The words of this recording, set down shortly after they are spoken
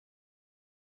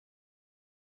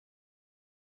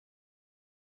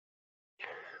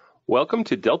Welcome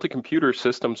to Delta Computer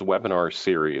Systems webinar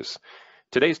series.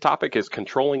 Today's topic is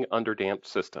controlling underdamped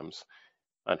systems.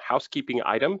 A housekeeping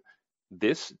item,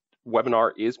 this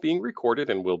webinar is being recorded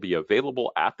and will be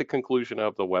available at the conclusion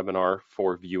of the webinar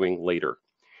for viewing later.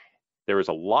 There is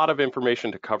a lot of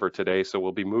information to cover today, so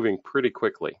we'll be moving pretty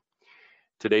quickly.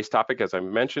 Today's topic, as I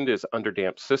mentioned, is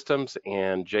underdamped systems,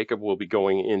 and Jacob will be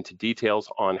going into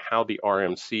details on how the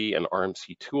RMC and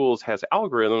RMCTools has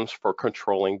algorithms for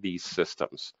controlling these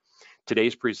systems.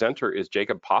 Today's presenter is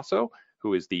Jacob Paso,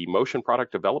 who is the Motion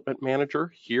Product Development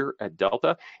Manager here at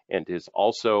Delta and is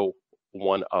also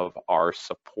one of our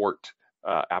support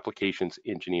applications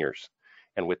engineers.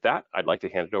 And with that, I'd like to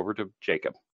hand it over to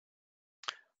Jacob.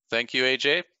 Thank you,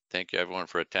 AJ. Thank you everyone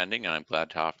for attending, and I'm glad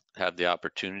to have the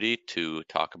opportunity to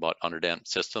talk about underdamped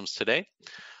systems today.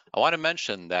 I want to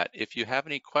mention that if you have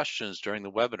any questions during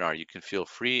the webinar, you can feel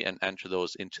free and enter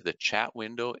those into the chat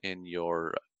window in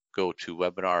your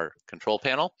GoToWebinar control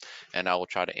panel, and I will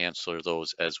try to answer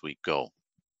those as we go.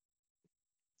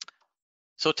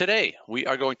 So today we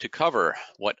are going to cover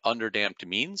what underdamped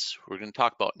means. We're going to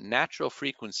talk about natural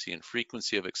frequency and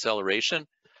frequency of acceleration,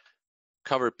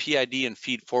 cover PID and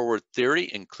feed-forward theory,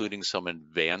 including some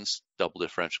advanced double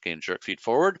differential gain jerk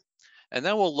feed-forward. And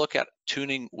then we'll look at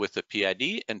tuning with the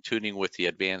PID and tuning with the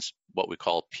advanced, what we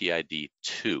call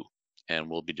PID2. And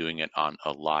we'll be doing it on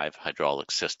a live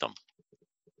hydraulic system.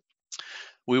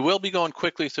 We will be going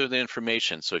quickly through the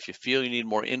information. So if you feel you need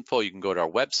more info, you can go to our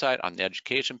website. On the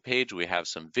education page, we have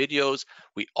some videos.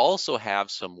 We also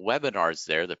have some webinars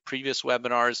there. The previous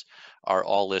webinars are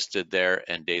all listed there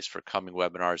and dates for coming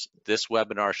webinars. This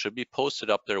webinar should be posted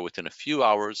up there within a few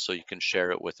hours, so you can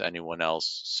share it with anyone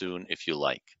else soon if you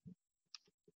like.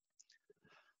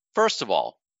 First of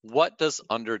all, what does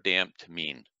underdamped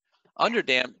mean?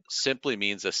 Underdamped simply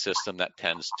means a system that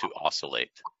tends to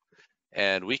oscillate.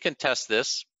 And we can test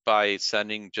this by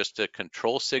sending just a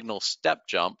control signal step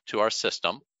jump to our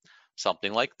system,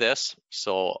 something like this.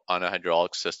 So on a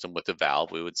hydraulic system with a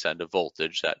valve, we would send a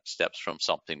voltage that steps from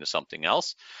something to something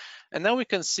else. And then we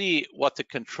can see what the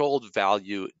controlled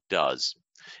value does.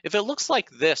 If it looks like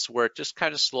this, where it just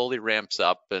kind of slowly ramps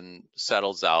up and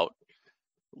settles out,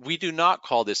 we do not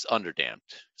call this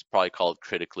underdamped. It's probably called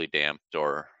critically damped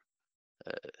or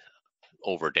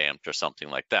overdamped or something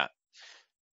like that.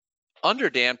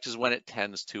 Underdamped is when it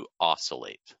tends to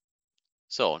oscillate.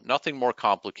 So nothing more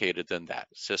complicated than that.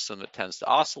 System that tends to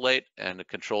oscillate, and the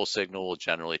control signal will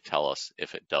generally tell us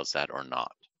if it does that or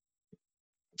not.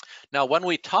 Now, when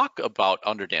we talk about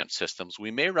underdamped systems,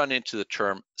 we may run into the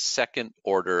term second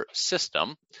order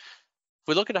system. If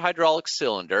we look at a hydraulic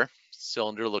cylinder,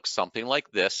 cylinder looks something like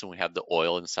this, and we have the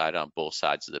oil inside on both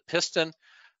sides of the piston.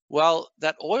 Well,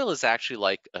 that oil is actually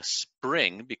like a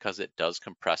spring because it does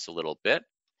compress a little bit.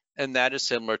 And that is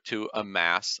similar to a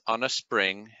mass on a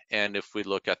spring. And if we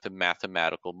look at the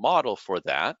mathematical model for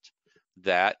that,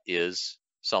 that is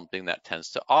something that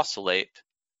tends to oscillate.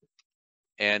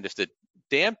 And if the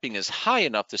damping is high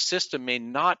enough, the system may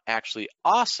not actually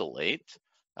oscillate,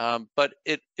 but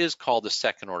it is called a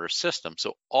second order system.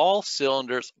 So all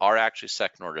cylinders are actually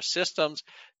second order systems.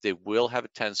 They will have a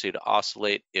tendency to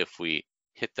oscillate if we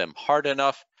hit them hard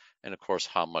enough. And of course,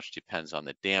 how much depends on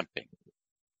the damping.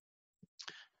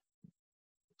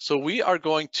 So we are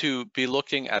going to be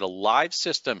looking at a live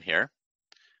system here.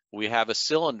 We have a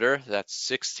cylinder that's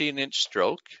 16-inch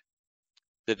stroke.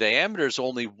 The diameter is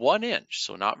only 1 inch,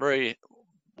 so not very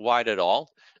wide at all.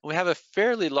 And we have a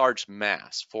fairly large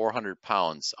mass, 400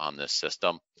 pounds on this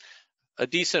system. A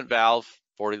decent valve,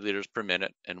 40 liters per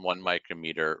minute, and 1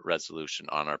 micrometer resolution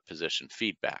on our position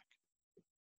feedback.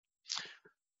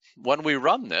 When we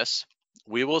run this,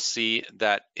 we will see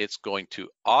that it's going to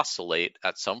oscillate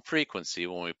at some frequency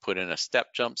when we put in a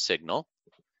step jump signal.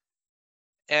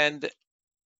 And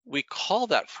we call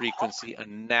that frequency a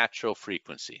natural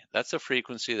frequency. That's a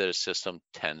frequency that a system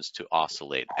tends to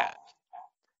oscillate at.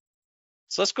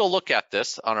 So let's go look at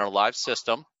this on our live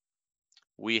system.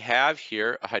 We have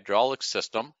here a hydraulic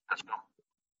system.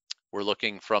 We're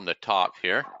looking from the top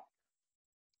here.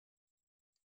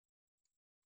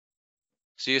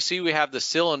 So you see we have the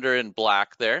cylinder in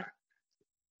black there.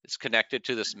 It's connected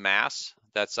to this mass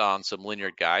that's on some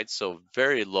linear guides, so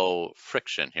very low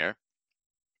friction here.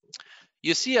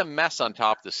 You see a mess on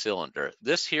top of the cylinder.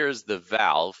 This here is the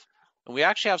valve, and we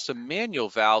actually have some manual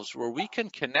valves where we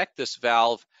can connect this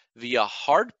valve via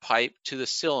hard pipe to the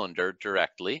cylinder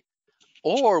directly,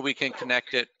 or we can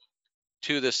connect it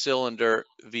to the cylinder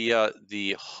via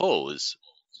the hose.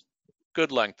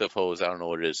 Good length of hose, I don't know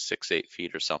what it is, 6-8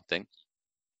 feet or something.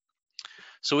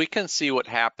 So we can see what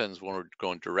happens when we're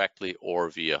going directly or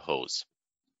via hose.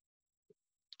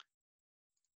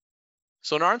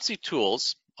 So in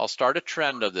RMCTools, I'll start a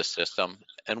trend of this system,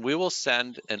 and we will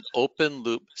send an open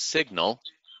loop signal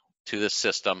to the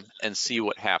system and see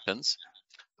what happens.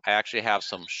 I actually have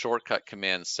some shortcut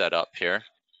commands set up here.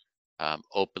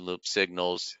 Open loop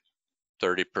signals,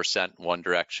 30% one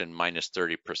direction, minus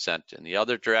 30% in the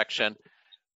other direction.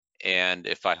 And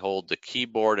if I hold the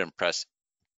keyboard and press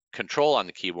Control on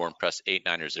the keyboard and press 8,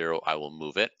 9, or 0, I will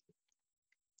move it.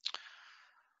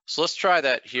 So let's try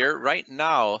that here. Right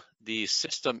now, the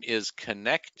system is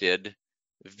connected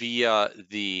via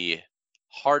the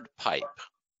hard pipe.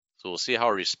 So we'll see how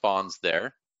it responds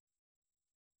there.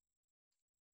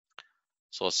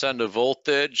 So I'll send a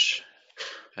voltage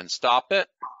and stop it,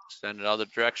 send another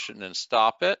direction and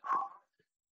stop it.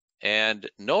 And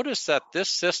notice that this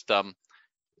system,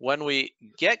 when we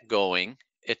get going,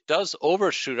 it does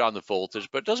overshoot on the voltage,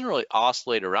 but it doesn't really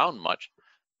oscillate around much.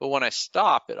 But when I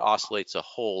stop, it oscillates a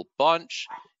whole bunch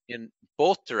in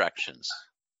both directions.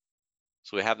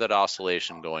 So we have that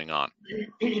oscillation going on.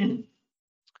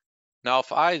 Now,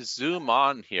 if I zoom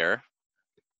on here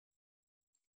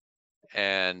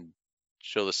and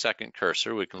show the second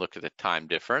cursor, we can look at the time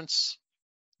difference.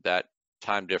 That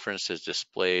time difference is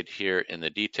displayed here in the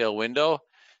detail window.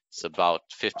 It's about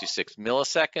 56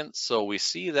 milliseconds. So we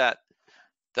see that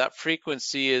that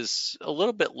frequency is a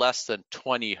little bit less than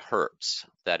 20 hertz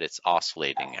that it's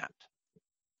oscillating at.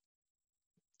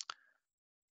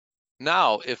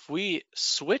 Now, if we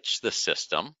switch the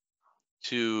system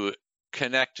to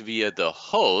connect via the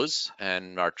hose,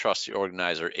 and our trusty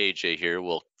organizer AJ here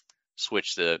will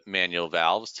switch the manual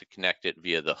valves to connect it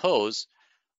via the hose,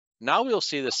 now we'll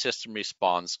see the system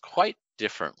responds quite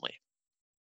differently.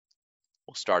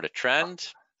 We'll start a trend,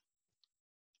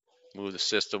 move the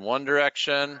system one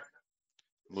direction,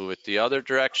 move it the other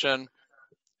direction,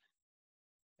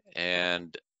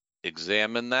 and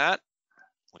examine that.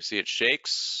 We see it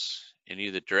shakes in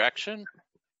either direction.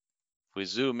 If we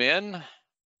zoom in,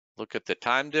 look at the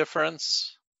time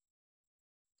difference,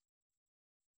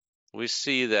 we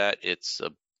see that it's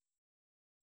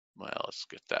well, let's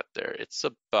get that there. It's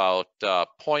about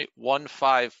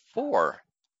 0.154.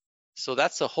 So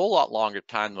that's a whole lot longer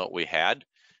time than what we had.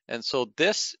 And so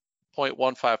this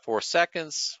 0.154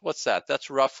 seconds, what's that? That's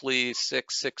roughly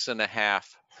 6.5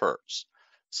 hertz.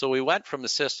 So we went from a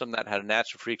system that had a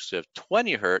natural frequency of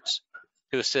 20 hertz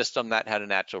to a system that had a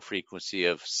natural frequency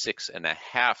of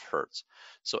 6.5 hertz.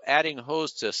 So adding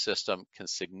hose to a system can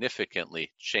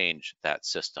significantly change that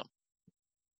system.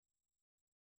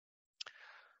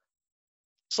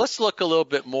 So let's look a little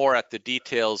bit more at the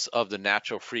details of the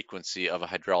natural frequency of a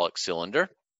hydraulic cylinder.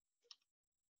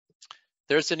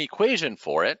 There's an equation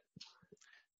for it.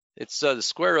 It's the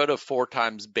square root of 4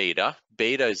 times beta.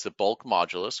 Beta is the bulk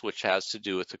modulus, which has to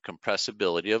do with the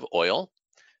compressibility of oil,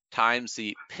 times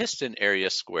the piston area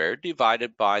squared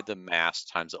divided by the mass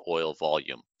times the oil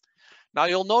volume. Now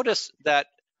you'll notice that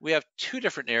we have 2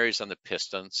 different areas on the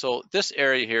piston. So this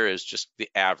area here is just the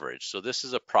average. So this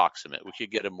is approximate. We could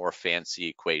get a more fancy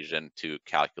equation to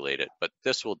calculate it, but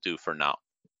this will do for now.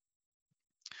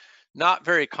 Not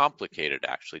very complicated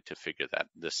actually to figure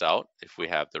this out if we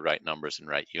have the right numbers and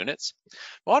right units.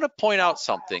 I want to point out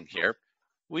something here.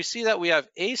 We see that we have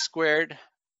A squared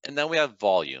and then we have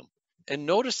volume. And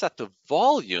notice that the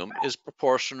volume is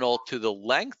proportional to the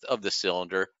length of the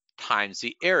cylinder times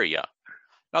the area.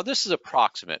 Now this is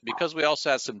approximate because we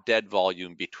also have some dead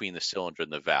volume between the cylinder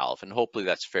and the valve, and hopefully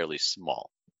that's fairly small.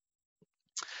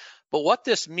 But what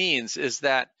this means is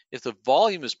that if the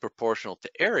volume is proportional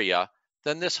to area,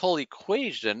 then this whole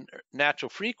equation, natural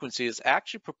frequency, is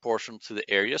actually proportional to the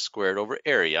area squared over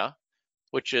area,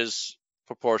 which is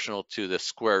proportional to the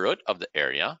square root of the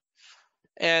area.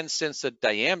 And since the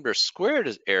diameter squared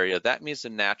is area, that means the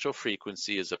natural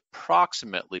frequency is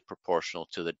approximately proportional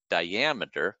to the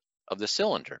diameter of the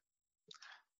cylinder.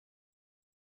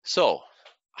 So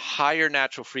higher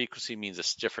natural frequency means a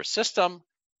stiffer system.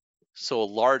 So a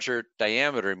larger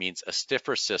diameter means a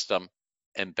stiffer system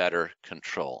and better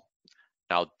control.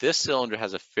 Now this cylinder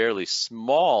has a fairly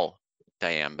small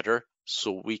diameter,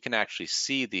 so we can actually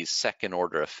see these second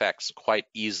order effects quite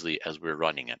easily as we're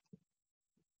running it.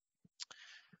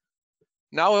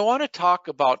 Now I want to talk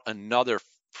about another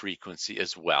frequency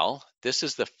as well. This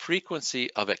is the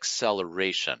frequency of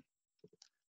acceleration.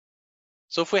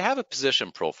 So if we have a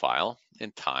position profile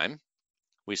in time,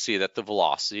 we see that the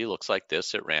velocity looks like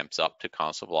this. It ramps up to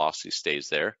constant velocity, stays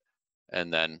there,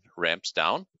 and then ramps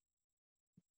down.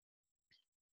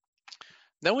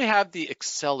 Then we have the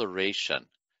acceleration.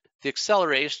 The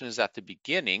acceleration is at the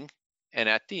beginning and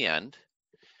at the end.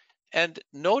 And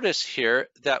notice here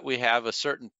that we have a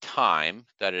certain time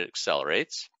that it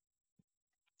accelerates.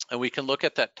 And we can look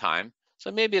at that time. So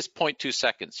maybe it's 0.2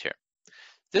 seconds here.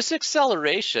 This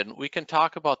acceleration, we can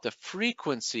talk about the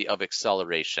frequency of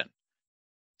acceleration.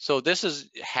 So this is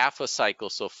half a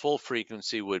cycle, so full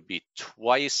frequency would be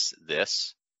twice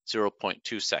this,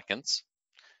 0.2 seconds.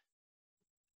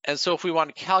 And so if we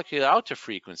want to calculate out to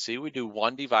frequency, we do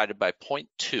 1 divided by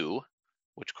 0.2,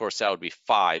 which of course that would be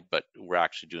 5, but we're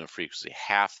actually doing frequency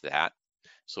half that.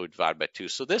 So we divide by 2.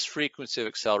 So this frequency of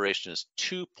acceleration is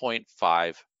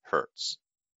 2.5 hertz.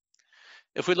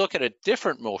 If we look at a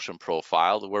different motion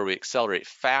profile where we accelerate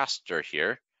faster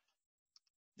here,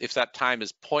 if that time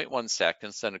is 0.1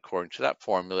 seconds, then according to that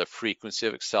formula, frequency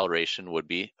of acceleration would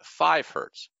be 5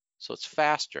 hertz. So it's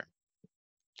faster.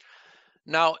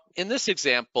 Now, in this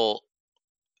example,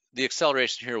 the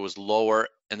acceleration here was lower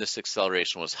and this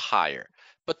acceleration was higher.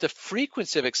 But the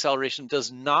frequency of acceleration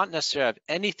does not necessarily have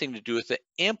anything to do with the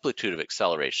amplitude of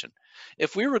acceleration.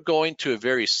 If we were going to a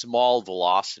very small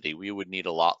velocity, we would need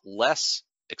a lot less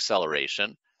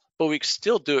acceleration, but we could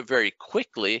still do it very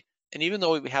quickly. And even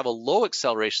though we have a low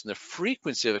acceleration, the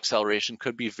frequency of acceleration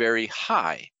could be very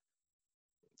high.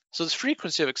 So this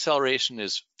frequency of acceleration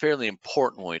is fairly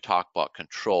important when we talk about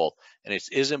control. And it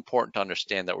is important to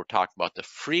understand that we're talking about the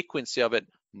frequency of it,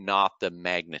 not the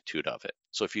magnitude of it.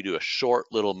 So if you do a short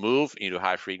little move and you do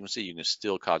high frequency, you can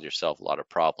still cause yourself a lot of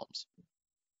problems.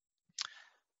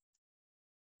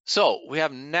 So we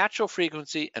have natural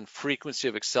frequency and frequency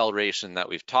of acceleration that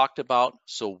we've talked about.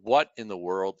 So what in the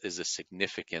world is the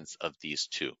significance of these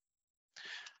two?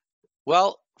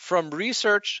 Well, from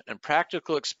research and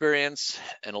practical experience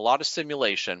and a lot of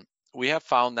simulation, we have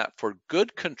found that for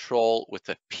good control with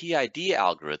a PID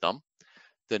algorithm,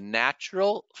 the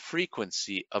natural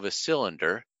frequency of a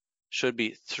cylinder should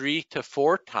be 3 to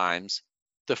 4 times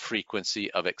the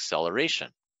frequency of acceleration.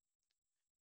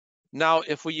 Now,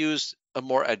 if we use a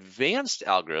more advanced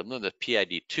algorithm, the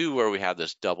PID2, where we have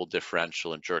this double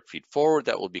differential and jerk feed forward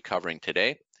that we'll be covering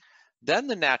today, then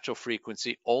the natural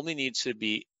frequency only needs to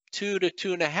be 2 to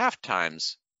 2.5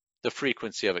 times the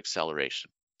frequency of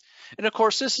acceleration. And of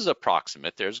course, this is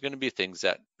approximate. There's going to be things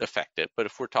that affect it, but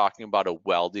if we're talking about a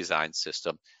well-designed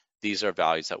system, these are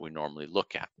values that we normally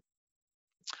look at.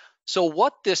 So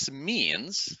what this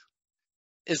means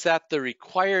is that the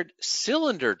required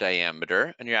cylinder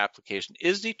diameter in your application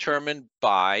is determined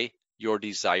by your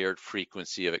desired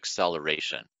frequency of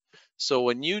acceleration. So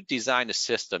when you design a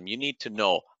system, you need to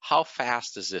know how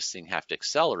fast does this thing have to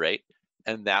accelerate,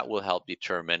 and that will help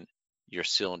determine your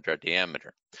cylinder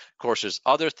diameter. Of course, there's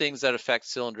other things that affect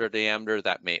cylinder diameter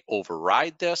that may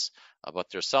override this, but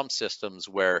there's some systems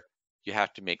where you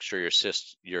have to make sure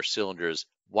your cylinder is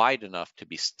wide enough to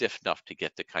be stiff enough to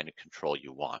get the kind of control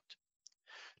you want.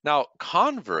 Now,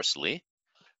 conversely,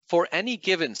 for any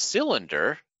given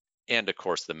cylinder, and of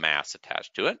course the mass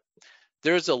attached to it,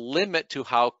 there's a limit to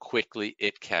how quickly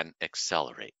it can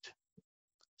accelerate.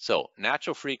 So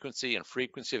natural frequency and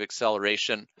frequency of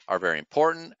acceleration are very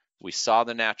important. We saw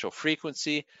the natural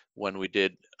frequency when we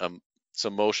did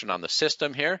some motion on the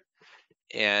system here.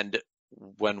 And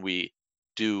when we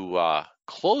do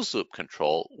closed loop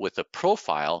control with a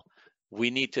profile,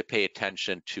 we need to pay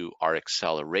attention to our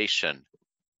acceleration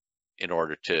in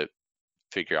order to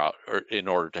figure out, or in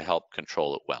order to help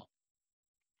control it well.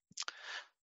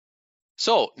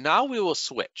 So now we will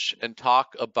switch and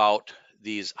talk about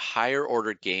these higher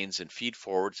order gains and feed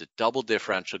forwards, a double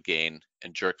differential gain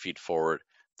and jerk feed forward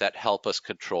that help us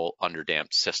control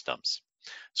underdamped systems.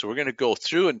 So we're going to go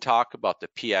through and talk about the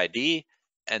PID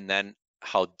and then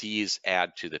how these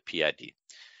add to the PID.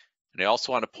 And I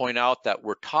also want to point out that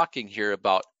we're talking here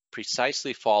about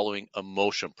precisely following a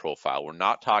motion profile. We're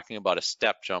not talking about a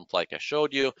step jump like I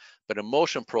showed you, but a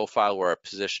motion profile where a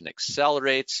position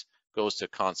accelerates, goes to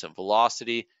constant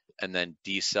velocity, and then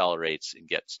decelerates and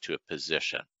gets to a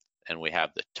position. And we have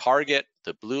the target,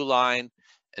 the blue line,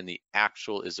 and the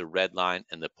actual is the red line,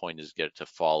 and the point is get it to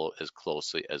follow as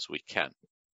closely as we can.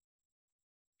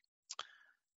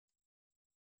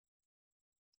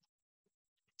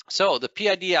 So the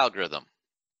PID algorithm.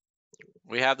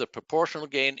 We have the proportional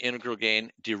gain, integral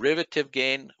gain, derivative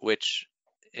gain, which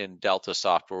in Delta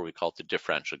software we call it the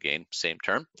differential gain, same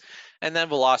term, and then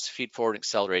velocity feed forward,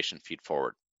 acceleration feed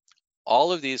forward.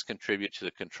 All of these contribute to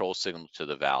the control signal to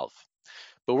the valve.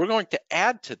 But we're going to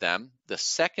add to them the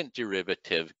second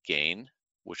derivative gain,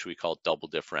 which we call double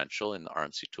differential in the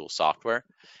RMCTools software,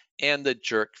 and the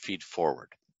jerk feed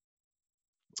forward.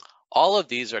 All of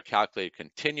these are calculated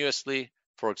continuously,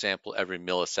 for example, every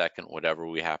millisecond, whatever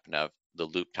we happen to have the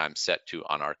loop time set to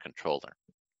on our controller.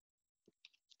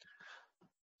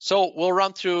 So we'll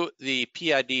run through the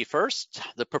PID first.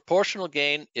 The proportional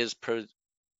gain is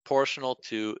proportional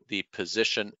to the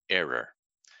position error.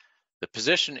 The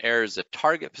position error is the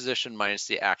target position minus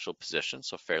the actual position,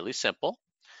 so fairly simple.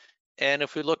 And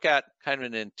if we look at kind of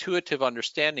an intuitive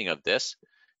understanding of this,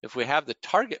 if we have the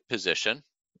target position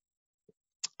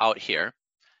out here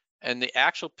and the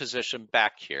actual position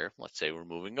back here, let's say we're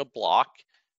moving a block,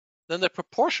 then the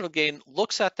proportional gain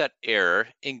looks at that error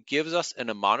and gives us an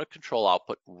amount of control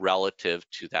output relative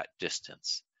to that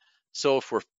distance. So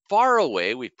if we're far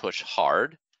away, we push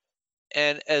hard.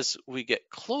 And as we get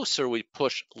closer, we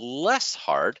push less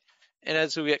hard. And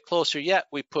as we get closer yet,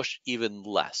 we push even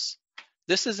less.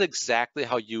 This is exactly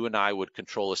how you and I would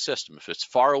control a system. If it's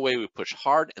far away, we push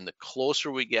hard, and the closer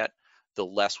we get, the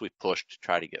less we push to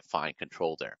try to get fine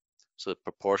control there. So the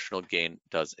proportional gain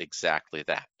does exactly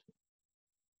that.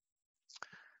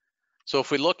 So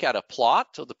if we look at a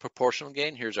plot of the proportional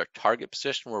gain, here's our target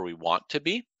position where we want to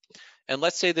be. And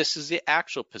let's say this is the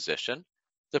actual position.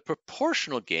 The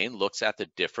proportional gain looks at the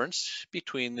difference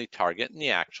between the target and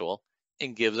the actual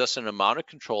and gives us an amount of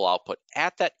control output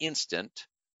at that instant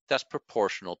that's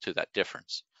proportional to that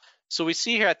difference. So we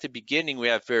see here at the beginning, we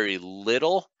have very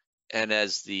little, and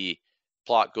as the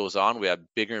plot goes on, we have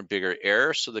bigger and bigger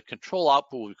error. So the control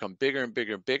output will become bigger and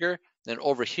bigger and bigger. Then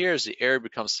over here, as the error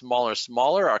becomes smaller and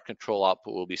smaller, our control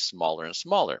output will be smaller and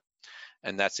smaller.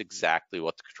 And that's exactly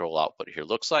what the control output here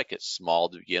looks like. It's small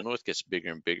to begin with, gets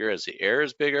bigger and bigger as the error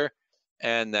is bigger,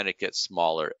 and then it gets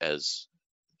smaller as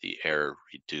the error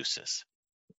reduces.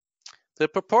 The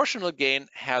proportional gain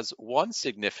has one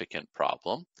significant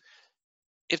problem.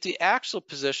 If the actual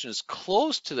position is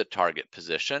close to the target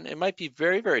position, it might be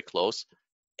very, very close,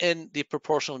 and the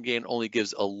proportional gain only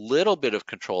gives a little bit of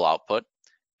control output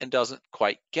and doesn't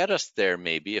quite get us there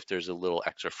maybe if there's a little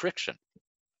extra friction.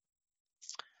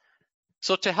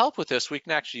 So to help with this, we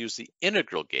can actually use the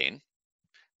integral gain.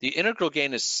 The integral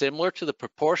gain is similar to the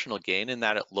proportional gain in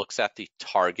that it looks at the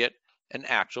target and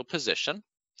actual position,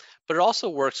 but it also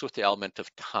works with the element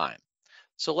of time.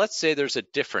 So let's say there's a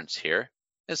difference here,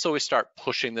 and so we start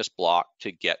pushing this block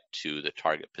to get to the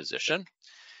target position.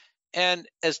 And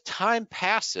as time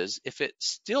passes, if it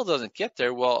still doesn't get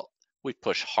there, well, we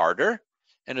push harder,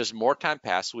 and as more time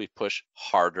passes, we push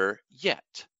harder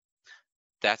yet.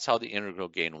 That's how the integral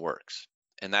gain works.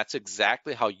 And that's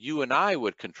exactly how you and I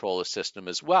would control a system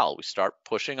as well. We start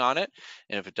pushing on it,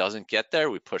 and if it doesn't get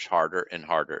there, we push harder and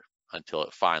harder until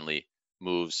it finally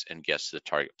moves and gets to the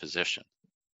target position.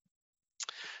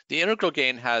 The integral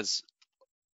gain has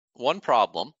one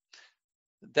problem,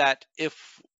 that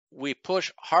if we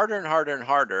push harder and harder and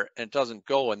harder and it doesn't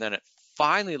go, and then it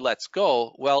finally lets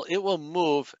go, well, it will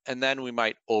move, and then we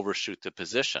might overshoot the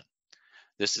position.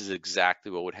 This is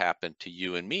exactly what would happen to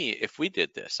you and me if we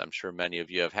did this. I'm sure many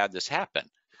of you have had this happen.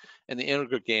 And the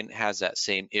integral gain has that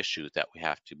same issue that we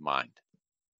have to mind.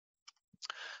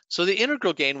 So the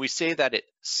integral gain, we say that it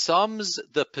sums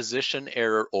the position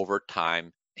error over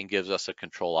time and gives us a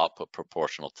control output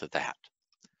proportional to that.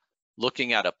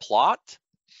 Looking at a plot,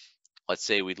 let's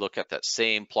say we look at that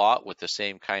same plot with the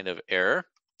same kind of error.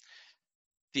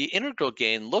 The integral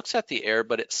gain looks at the error,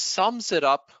 but it sums it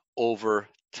up over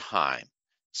time.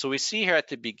 So we see here at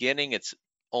the beginning, it's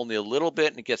only a little bit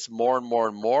and it gets more and more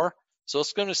and more. So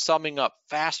it's going to summing up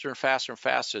faster and faster and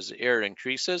faster as the error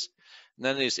increases. And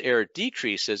then as the error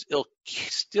decreases, it'll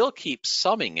still keep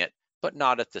summing it, but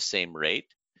not at the same rate.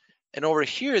 And over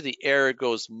here, the error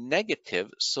goes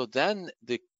negative. So then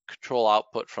the control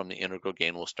output from the integral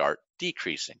gain will start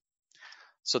decreasing.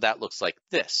 So that looks like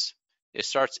this. It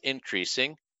starts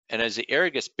increasing. And as the error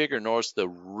gets bigger, notice the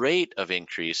rate of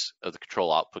increase of the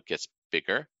control output gets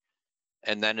bigger.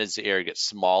 And then as the error gets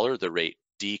smaller, the rate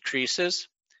decreases.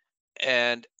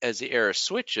 And as the error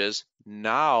switches,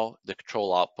 now the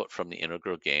control output from the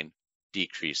integral gain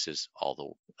decreases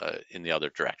in the other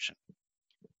direction.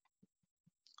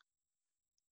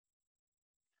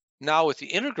 Now with the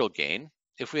integral gain,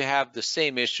 if we have the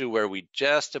same issue where we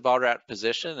just about are at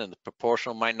position and the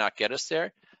proportional might not get us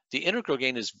there, the integral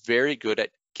gain is very good at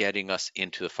getting us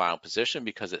into the final position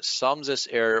because it sums this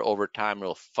error over time and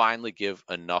will finally give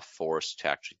enough force to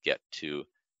actually get to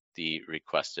the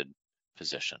requested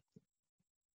position.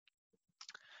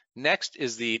 Next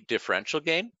is the differential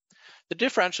gain. The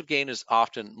differential gain is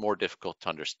often more difficult to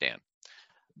understand.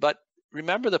 But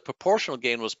remember, the proportional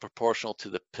gain was proportional to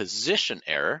the position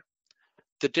error.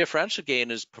 The differential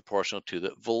gain is proportional to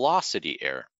the velocity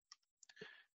error.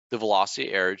 The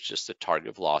velocity error is just the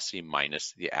target velocity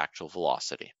minus the actual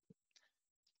velocity.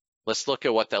 Let's look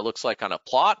at what that looks like on a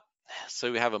plot.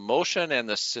 So we have a motion and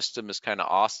the system is kind of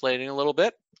oscillating a little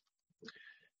bit.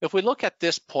 If we look at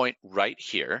this point right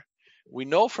here, we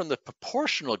know from the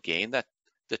proportional gain that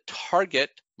the target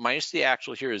minus the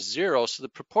actual here is 0, so the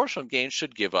proportional gain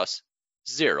should give us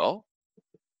 0.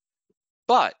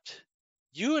 But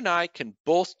you and I can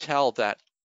both tell that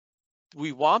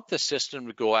we want the system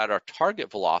to go at our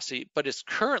target velocity, but it's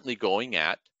currently going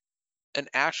at an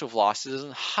actual velocity that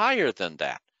is higher than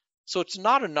that. So it's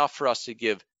not enough for us to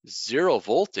give 0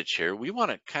 voltage here. We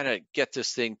want to kind of get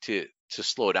this thing to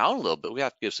slow down a little bit. We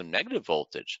have to give some negative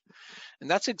voltage.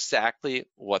 And that's exactly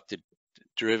what the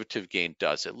derivative gain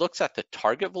does. It looks at the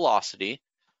target velocity,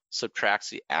 subtracts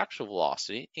the actual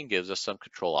velocity, and gives us some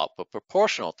control output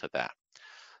proportional to that.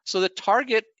 So the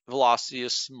target velocity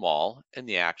is small and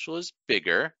the actual is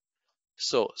bigger.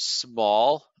 So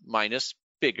small minus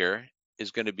bigger is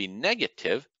going to be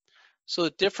negative. So the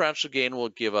differential gain will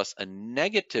give us a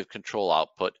negative control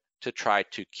output to try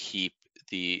to keep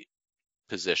the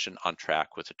position on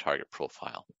track with the target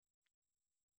profile.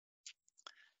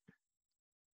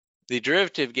 The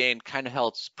derivative gain kind of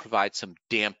helps provide some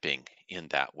damping in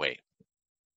that way.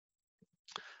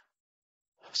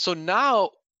 So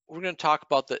now we're going to talk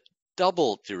about the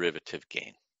double derivative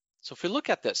gain. So if we look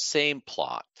at that same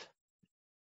plot,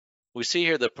 we see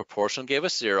here the proportional gave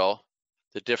us 0,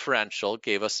 the differential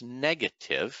gave us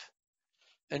negative,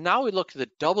 and now we look at the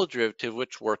double derivative,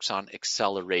 which works on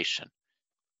acceleration.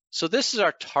 So this is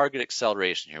our target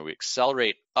acceleration here. We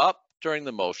accelerate up during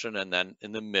the motion, and then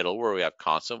in the middle where we have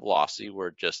constant velocity,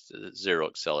 we're just 0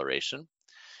 acceleration.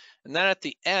 And then at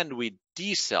the end, we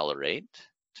decelerate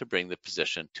to bring the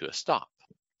position to a stop.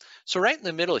 So right in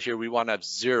the middle here, we want to have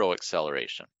 0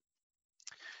 acceleration.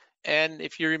 And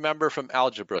if you remember from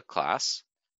algebra class,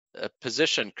 a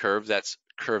position curve that's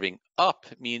curving up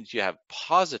means you have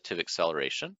positive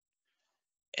acceleration,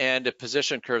 and a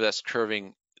position curve that's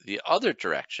curving the other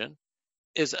direction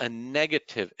is a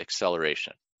negative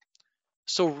acceleration.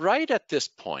 So right at this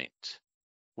point,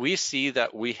 we see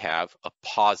that we have a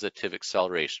positive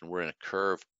acceleration. We're in a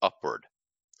curve upward.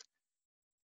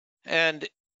 And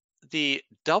the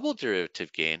double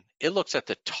derivative gain, it looks at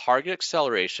the target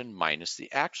acceleration minus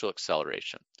the actual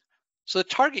acceleration. So the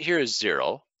target here is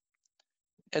 0,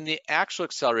 and the actual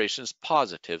acceleration is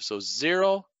positive. So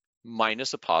 0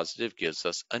 minus a positive gives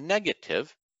us a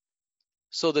negative.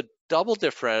 So the double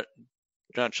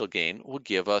differential gain will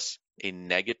give us a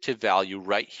negative value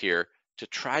right here to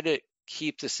try to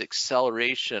keep this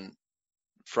acceleration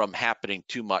from happening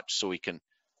too much so we can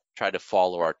try to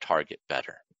follow our target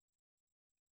better.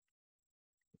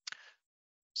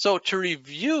 So to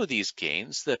review these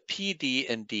gains, the PD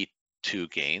and D2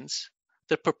 gains,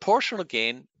 the proportional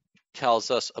gain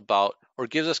tells us about or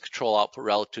gives us control output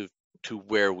relative to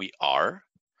where we are.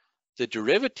 The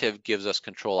derivative gives us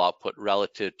control output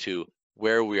relative to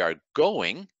where we are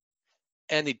going.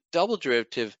 And the double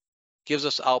derivative gives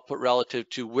us output relative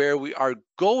to where we are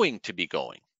going to be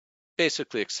going,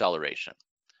 basically acceleration.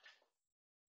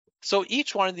 So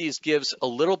each one of these gives a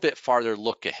little bit farther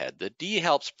look ahead. The D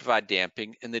helps provide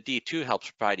damping, and the D2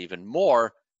 helps provide even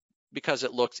more because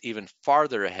it looks even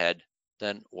farther ahead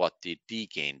than what the D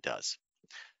gain does.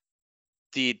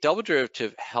 The double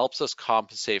derivative helps us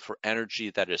compensate for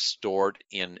energy that is stored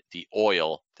in the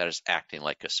oil that is acting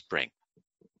like a spring.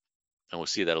 And we'll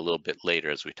see that a little bit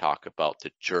later as we talk about the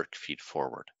jerk feed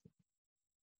forward.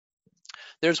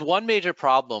 There's one major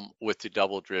problem with the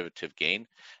double derivative gain,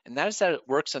 and that is that it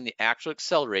works on the actual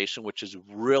acceleration, which is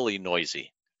really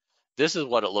noisy. This is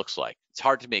what it looks like. It's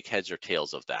hard to make heads or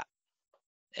tails of that.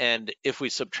 And if we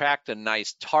subtract a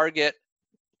nice target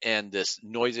and this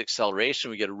noisy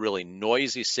acceleration, we get a really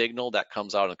noisy signal that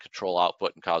comes out in control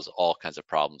output and causes all kinds of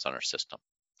problems on our system.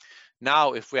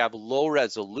 Now, if we have low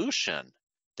resolution,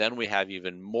 then we have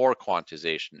even more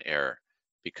quantization error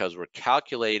because we're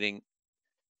calculating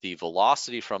the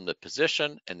velocity from the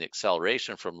position and the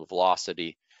acceleration from the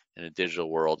velocity in a digital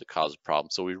world to cause a problem.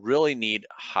 So we really need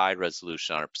high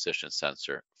resolution on our position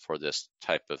sensor for this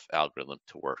type of algorithm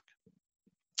to work.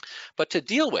 But to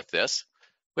deal with this,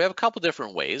 we have a couple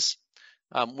different ways.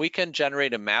 We can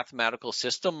generate a mathematical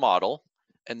system model,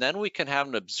 and then we can have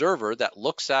an observer that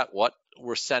looks at what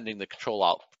we're sending the control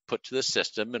output to the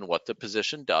system and what the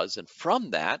position does. And from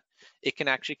that, it can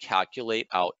actually calculate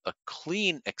out a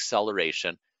clean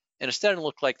acceleration. And instead of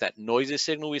look like that noisy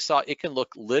signal we saw, it can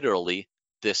look literally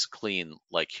this clean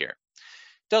like here.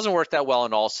 It doesn't work that well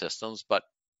in all systems, but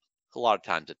a lot of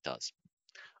times it does.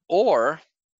 Or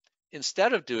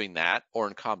instead of doing that, or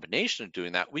in combination of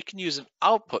doing that, we can use an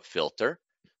output filter.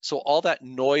 So all that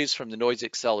noise from the noisy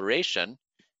acceleration,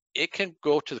 it can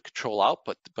go to the control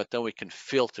output, but then we can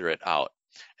filter it out.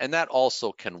 And that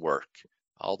also can work,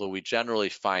 although we generally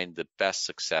find the best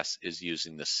success is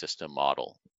using the system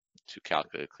model to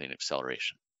calculate clean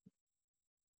acceleration.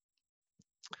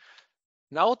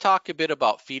 Now we'll talk a bit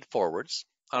about feed forwards.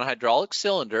 on a hydraulic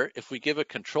cylinder, if we give a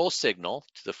control signal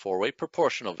to the four-way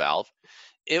proportional valve,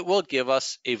 it will give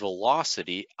us a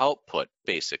velocity output,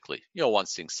 basically,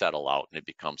 once things settle out and it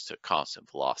becomes to a constant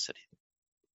velocity.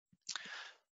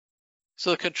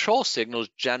 So the control signal is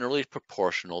generally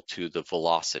proportional to the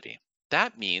velocity.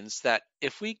 That means that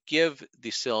if we give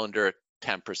the cylinder a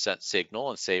 10% signal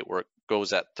and say it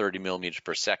goes at 30 millimeters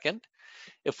per second,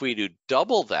 if we do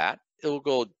double that, it will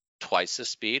go twice the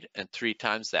speed, and 3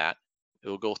 times that, it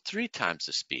will go 3 times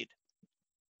the speed.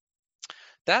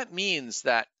 That means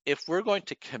that if we're going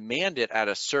to command it at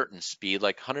a certain speed,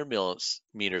 like 100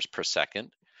 millimeters per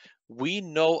second, we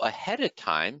know ahead of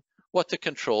time what the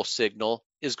control signal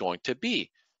is going to be.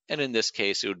 And in this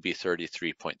case, it would be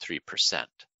 33.3%.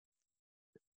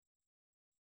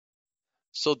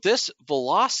 So this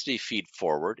velocity feed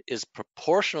forward is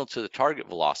proportional to the target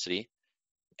velocity.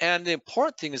 And the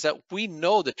important thing is that we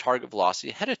know the target velocity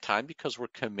ahead of time because we're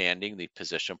commanding the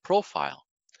position profile.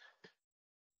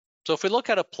 So if we look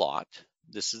at a plot,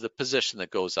 this is the position that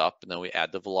goes up, and then we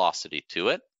add the velocity to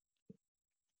it.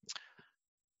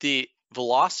 The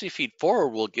velocity feed forward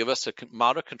will give us an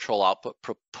amount of control output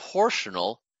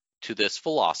proportional to this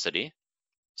velocity.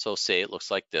 So say it looks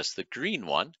like this, the green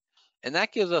one, and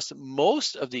that gives us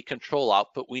most of the control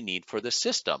output we need for the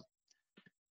system.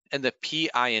 And the P,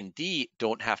 I, and D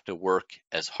don't have to work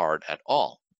as hard at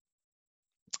all.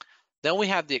 Then we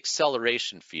have the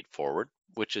acceleration feed forward,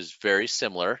 which is very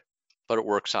similar, but it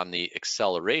works on the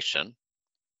acceleration,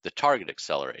 the target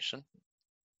acceleration.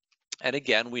 And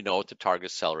again, we know what the target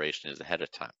acceleration is ahead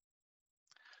of time.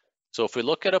 So if we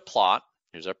look at a plot,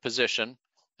 here's our position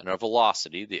and our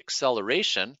velocity. The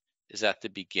acceleration is at the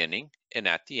beginning and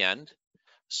at the end.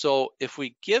 So if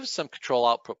we give some control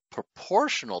output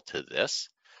proportional to this,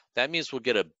 that means we'll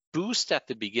get a boost at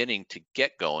the beginning to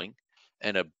get going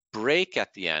and a brake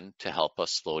at the end to help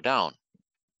us slow down.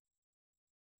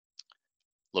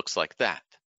 Looks like that.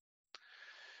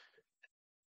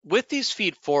 With these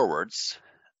feed forwards,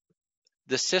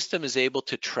 the system is able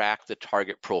to track the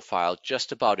target profile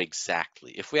just about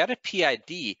exactly. If we had a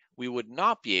PID, we would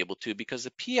not be able to, because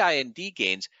the PI and D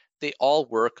gains, they all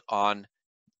work on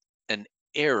an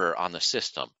error on the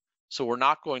system. So we're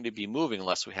not going to be moving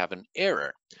unless we have an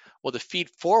error. Well, the feed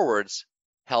forwards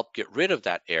help get rid of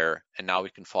that error, and now we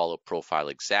can follow profile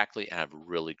exactly and have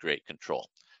really great control.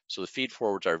 So the feed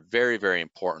forwards are very, very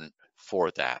important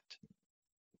for that.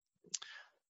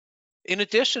 In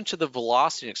addition to the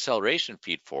velocity and acceleration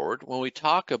feed forward, when we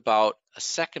talk about a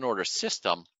second order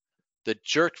system, the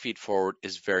jerk feed forward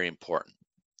is very important.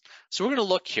 So we're going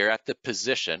to look here at the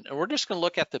position, and we're just going to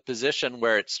look at the position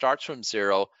where it starts from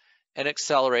 0 and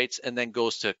accelerates and then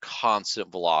goes to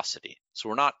constant velocity. So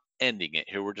we're not ending it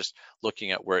here, we're just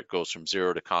looking at where it goes from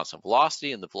 0 to constant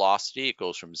velocity, and the velocity, it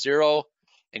goes from 0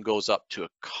 and goes up to a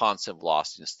constant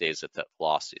velocity and stays at that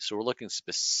velocity. So we're looking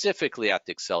specifically at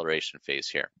the acceleration phase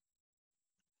here.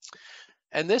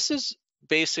 And this is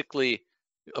basically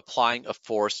applying a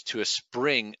force to a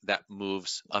spring that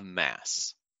moves a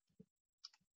mass.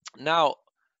 Now,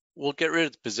 we'll get rid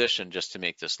of the position just to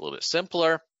make this a little bit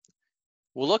simpler.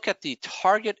 We'll look at the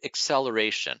target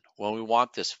acceleration when we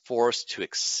want this force to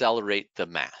accelerate the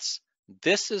mass.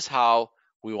 This is how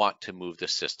we want to move the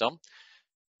system.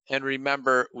 And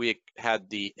remember, we had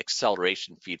the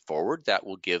acceleration feed forward that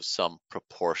will give some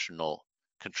proportional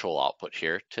control output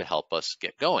here to help us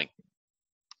get going.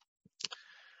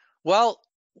 Well,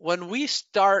 when we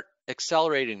start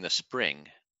accelerating the spring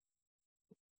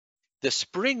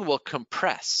will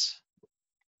compress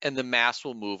and the mass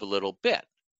will move a little bit.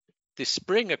 The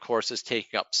spring, of course, is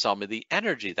taking up some of the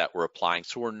energy that we're applying,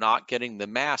 so we're not getting the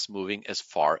mass moving as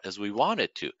far as we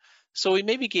wanted to. So we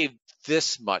maybe gave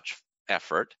this much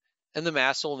effort, and the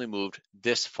mass only moved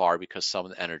this far because some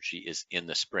of the energy is in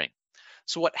the spring.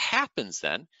 So what happens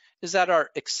then is that our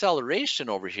acceleration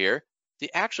over here,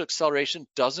 the actual acceleration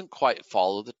doesn't quite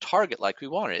follow the target like we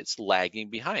wanted. It's lagging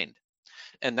behind.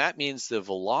 And that means the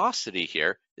velocity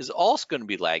here is also going to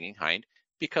be lagging behind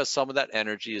because some of that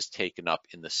energy is taken up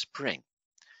in the spring.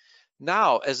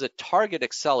 Now, as the target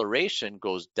acceleration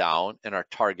goes down and our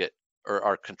target or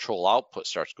our control output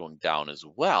starts going down as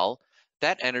well,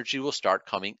 that energy will start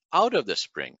coming out of the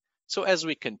spring. So as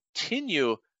we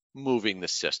continue moving the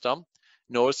system,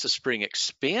 notice the spring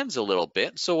expands a little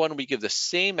bit. So when we give the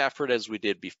same effort as we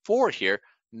did before here,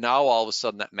 now all of a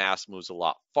sudden that mass moves a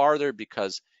lot farther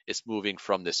because it's moving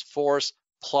from this force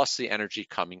plus the energy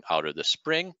coming out of the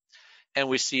spring. And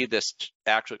we see this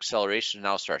actual acceleration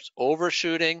now starts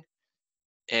overshooting.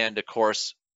 And of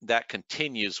course, that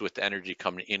continues with the energy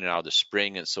coming in and out of the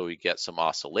spring. And so we get some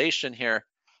oscillation here.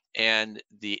 and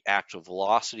the actual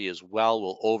velocity as well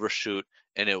will overshoot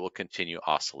and it will continue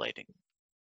oscillating.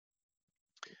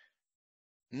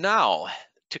 Now,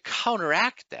 to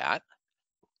counteract that,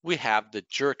 we have the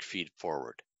jerk feed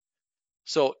forward.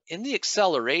 So in the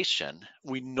acceleration,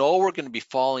 we know we're going to be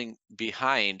falling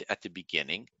behind at the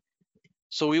beginning.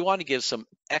 So we want to give some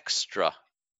extra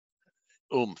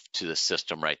oomph to the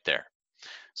system right there.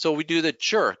 So we do the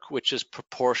jerk, which is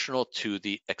proportional to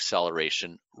the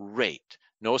acceleration rate.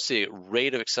 Notice the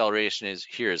rate of acceleration is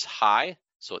high,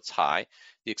 so it's high.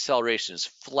 The acceleration is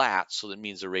flat, so that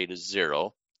means the rate is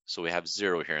 0. So we have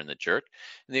 0 here in the jerk.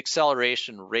 And the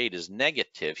acceleration rate is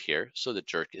negative here, so the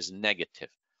jerk is negative.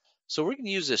 So we're going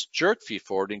to use this jerk feed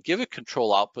forward and give a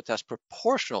control output that's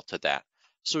proportional to that.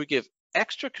 So we give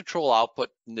extra control output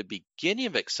in the beginning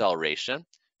of acceleration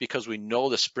because we know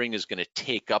the spring is going to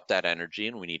take up that energy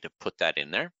and we need to put that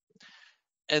in there.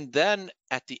 And then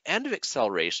at the end of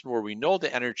acceleration, where we know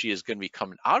the energy is going to be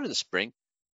coming out of the spring,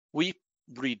 we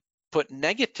put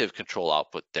negative control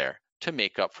output there to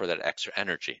make up for that extra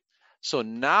energy. So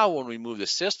now when we move the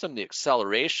system, the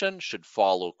acceleration should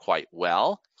follow quite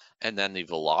well, and then the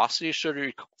velocity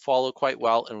should follow quite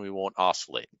well, and we won't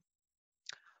oscillate.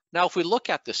 Now, if we look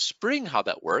at the spring, how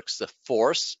that works, the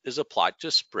force is applied to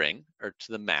spring or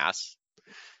to the mass.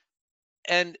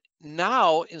 And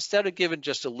now, instead of giving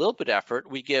just a little bit of effort,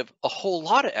 we give a whole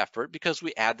lot of effort because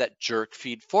we add that jerk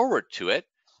feed forward to it,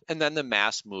 and then the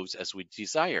mass moves as we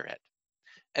desire it.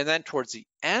 And then towards the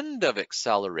end of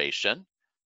acceleration,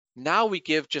 now we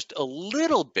give just a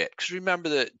little bit, because remember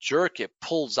the jerk, it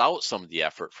pulls out some of the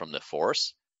effort from the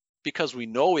force because we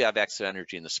know we have extra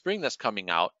energy in the spring that's coming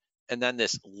out, and then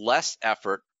this less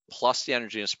effort plus the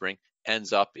energy in the spring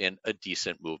ends up in a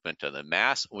decent movement of the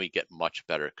mass, and we get much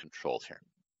better control here.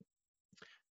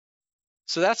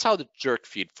 So that's how the jerk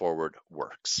feed forward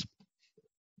works.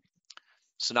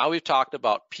 So now we've talked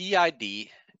about PID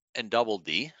and double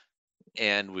D,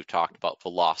 and we've talked about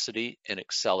velocity and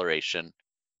acceleration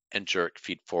and jerk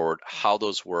feed forward, how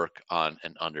those work on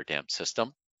an underdamped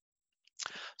system.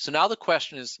 So now the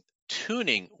question is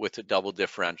tuning with a double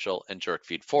differential and jerk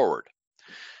feed forward.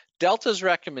 Delta's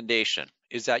recommendation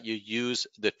is that you use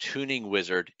the tuning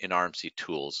wizard in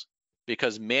RMCTools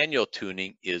because manual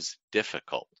tuning is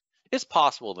difficult. It's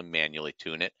possible to manually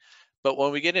tune it, but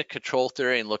when we get into control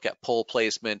theory and look at pole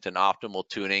placement and optimal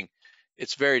tuning,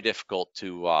 it's very difficult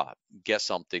to get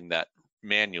something that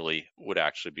manually would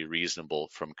actually be reasonable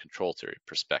from a control theory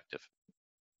perspective.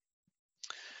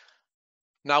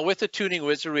 Now with the tuning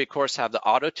wizard, we of course have the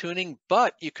auto tuning,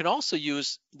 but you can also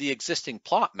use the existing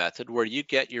plot method where you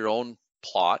get your own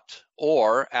plot,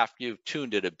 or after you've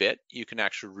tuned it a bit, you can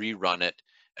actually rerun it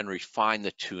and refine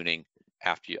the tuning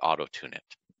after you auto tune it.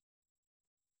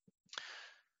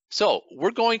 So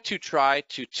we're going to try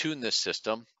to tune this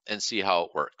system and see how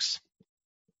it works.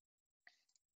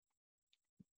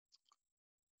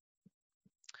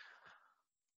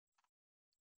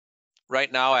 Right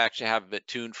now, I actually have it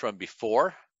tuned from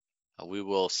before. We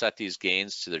will set these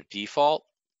gains to their default.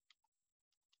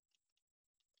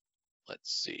 Let's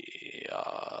see,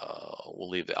 we'll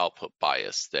leave the output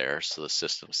bias there so the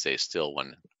system stays still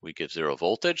when we give 0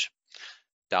 voltage.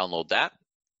 Download that.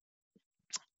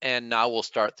 And now we'll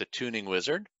start the tuning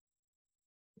wizard.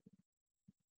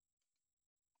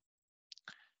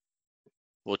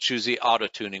 We'll choose the auto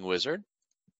tuning wizard.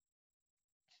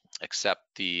 Accept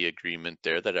the agreement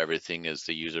there that everything is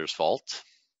the user's fault.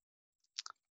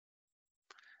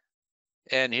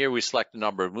 And here we select the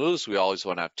number of moves. We always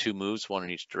want to have 2 moves, 1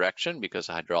 in each direction, because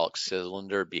a hydraulic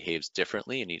cylinder behaves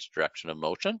differently in each direction of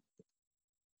motion.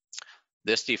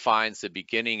 This defines the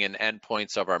beginning and end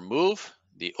points of our move,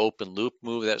 the open loop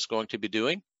move that it's going to be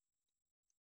doing.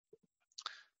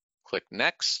 Click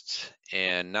next,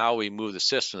 and now we move the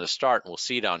system to start, and we'll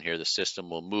see down here the system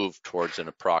will move towards an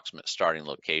approximate starting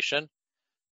location.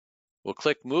 We'll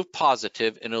click move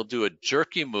positive, and it'll do a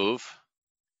jerky move.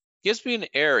 Gives me an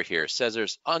error here. It says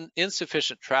there's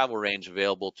insufficient travel range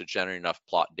available to generate enough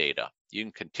plot data. You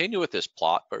can continue with this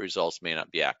plot, but results may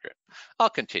not be accurate. I'll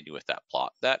continue with that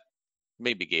plot. That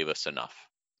maybe gave us enough.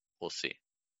 We'll see.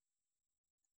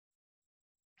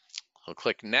 We'll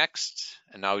click next,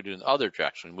 and now we do in the other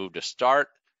direction. We move to start.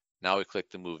 Now we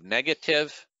click the move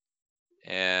negative,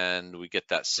 and we get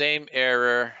that same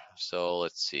error. So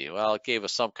let's see. Well, it gave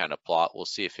us some kind of plot. We'll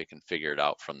see if it can figure it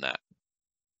out from that.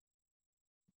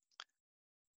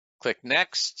 Click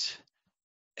next,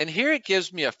 and here it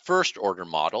gives me a first order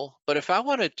model, but if I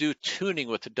want to do tuning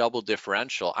with a double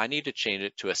differential, I need to change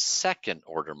it to a second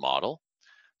order model.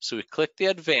 So we click the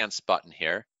advanced button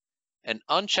here and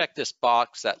uncheck this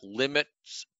box that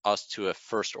limits us to a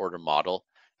first order model,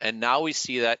 And now we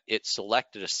see that it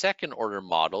selected a second order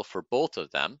model for both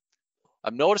of them.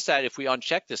 Notice that if we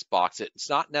uncheck this box, it's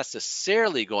not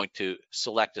necessarily going to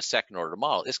select a second order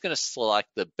model. It's going to select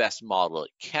the best model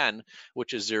it can,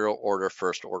 which is 0 order,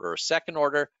 first order, or second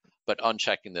order, but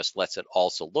unchecking this lets it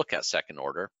also look at second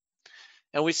order.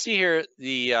 And we see here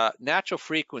the natural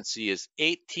frequency is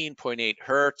 18.8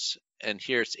 hertz, and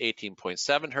here it's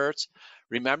 18.7 hertz.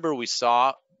 Remember, we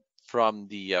saw from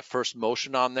the first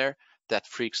motion on there that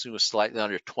frequency was slightly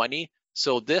under 20,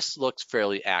 so this looks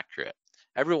fairly accurate.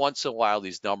 Every once in a while,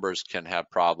 these numbers can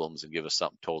have problems and give us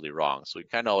something totally wrong, so we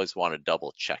kind of always want to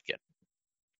double check it.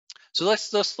 So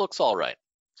this looks all right.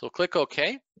 So click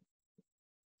OK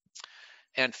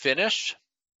and finish.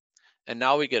 And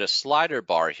now we get a slider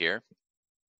bar here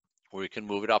where we can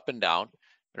move it up and down.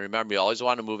 And remember, you always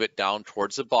want to move it down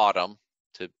towards the bottom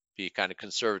to be kind of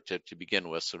conservative to begin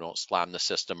with, so don't slam the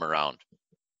system around.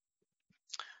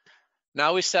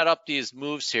 Now we set up these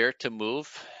moves here to move,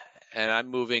 and I'm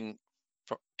moving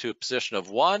to a position of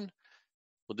 1.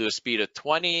 We'll do a speed of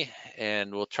 20,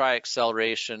 and we'll try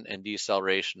acceleration and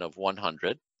deceleration of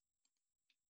 100.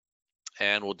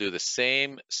 And we'll do the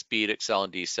same speed, accel,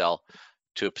 and decel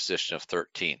to a position of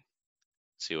 13.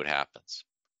 See what happens.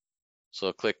 So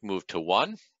I'll click move to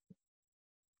 1,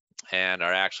 and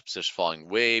our actual position falling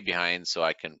way behind, so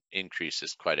I can increase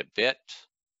this quite a bit.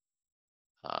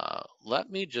 Let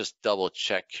me just double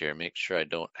check here, make sure I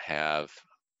don't have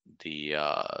the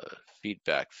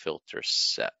feedback filter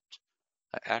set.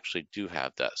 I actually do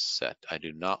have that set. I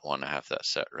do not want to have that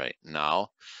set right now,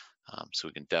 so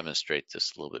we can demonstrate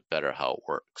this a little bit better how it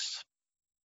works.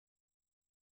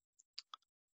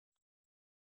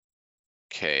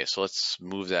 Okay, so let's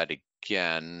move that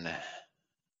again.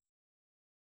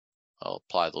 I'll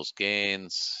apply those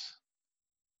gains.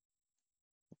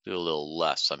 Do a little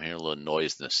less. I'm hearing a little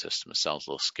noise in the system. It sounds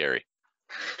a little scary.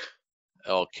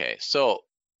 Okay, so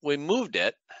we moved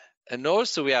it, and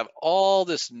notice that we have all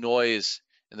this noise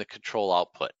in the control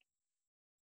output.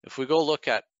 If we go look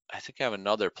at, I think I have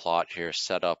another plot here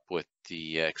set up with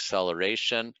the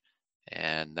acceleration,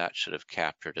 and that should have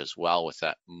captured as well with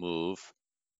that move.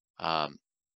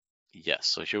 Yes,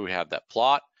 so here we have that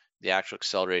plot. The actual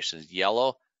acceleration is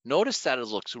yellow. Notice that it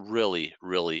looks really,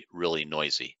 really, really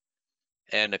noisy.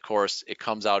 And of course, it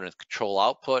comes out in the control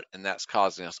output, and that's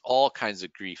causing us all kinds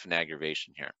of grief and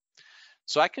aggravation here.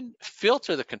 So I can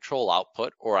filter the control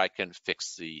output, or I can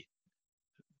fix the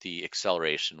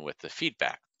acceleration with the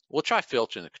feedback. We'll try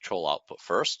filtering the control output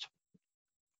first.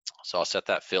 So I'll set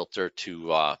that filter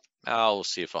to, we'll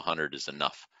see if 100 is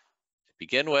enough. To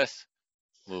begin with,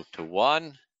 move to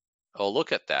 1. Oh,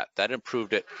 look at that. That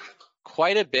improved it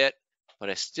quite a bit, but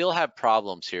I still have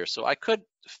problems here. So I could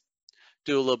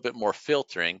do a little bit more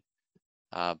filtering,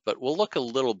 but we'll look a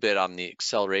little bit on the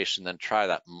acceleration, then try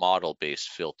that model-based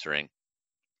filtering.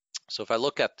 So if I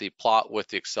look at the plot with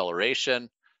the acceleration,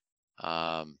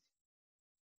 no,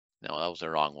 that was the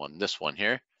wrong one. This one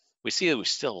here, we see that we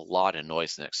still have a lot of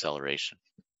noise in the acceleration.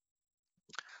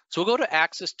 So we'll go to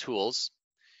Axis Tools.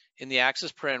 In the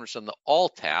Axis Parameters on the All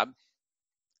tab,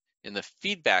 in the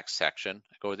Feedback section,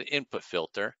 I go to the Input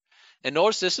Filter. And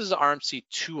notice this is the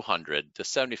RMC200, the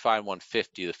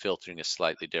 75-150, the filtering is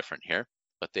slightly different here,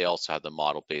 but they also have the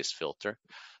model-based filter.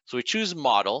 So we choose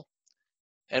model,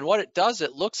 and what it does,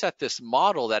 it looks at this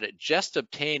model that it just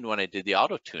obtained when I did the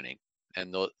auto-tuning,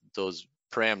 and those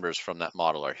parameters from that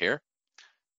model are here.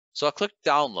 So I'll click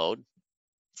download,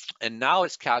 and now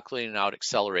it's calculating out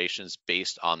accelerations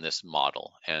based on this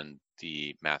model and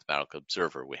the mathematical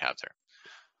observer we have there.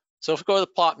 So if we go to the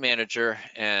plot manager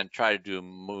and try to do a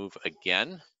move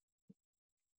again,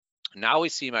 now we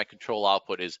see my control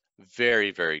output is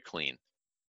very, very clean.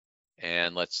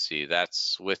 And let's see,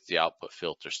 that's with the output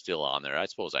filter still on there. I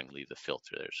suppose I can leave the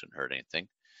filter there, shouldn't hurt anything.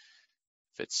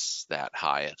 If it's that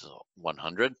high at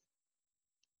 100.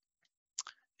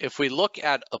 If we look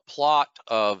at a plot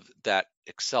of that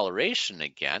acceleration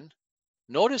again,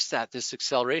 notice that this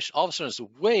acceleration all of a sudden is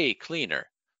way cleaner.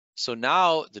 So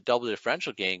now the double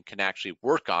differential gain can actually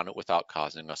work on it without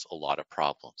causing us a lot of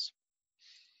problems.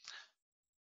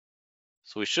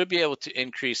 So we should be able to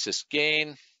increase this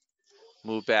gain,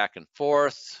 move back and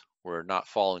forth. We're not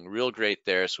falling real great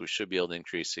there, so we should be able to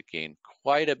increase the gain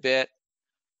quite a bit.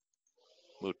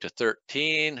 Move to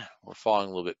 13, we're falling a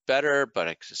little bit better, but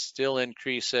I can still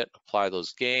increase it, apply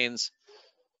those gains.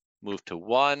 Move to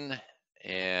 1,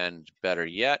 and better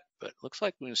yet, but looks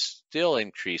like we can still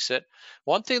increase it.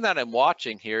 One thing that I'm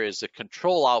watching here is the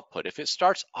control output. If it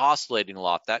starts oscillating a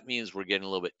lot, that means we're getting a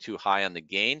little bit too high on the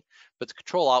gain, but the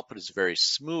control output is very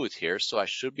smooth here, so I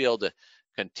should be able to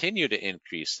continue to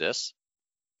increase this.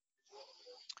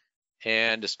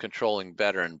 and it's controlling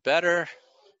better and better.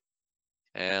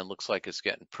 And looks like it's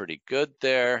getting pretty good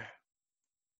there.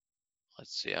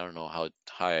 Let's see, I don't know how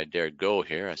high I dare go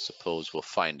here. I suppose we'll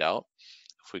find out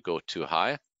if we go too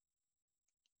high.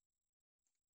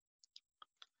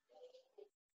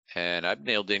 And I've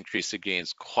been able to increase the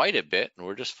gains quite a bit, and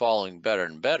we're just following better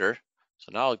and better.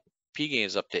 So now P gain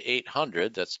is up to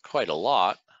 800. That's quite a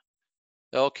lot.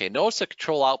 Okay, notice the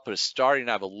control output is starting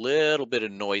to have a little bit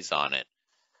of noise on it.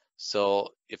 So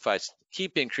if I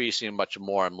keep increasing much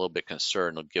more, I'm a little bit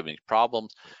concerned it'll give me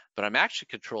problems. But I'm actually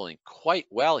controlling quite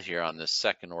well here on this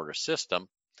second order system.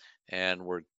 And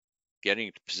we're getting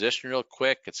into position real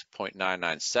quick. It's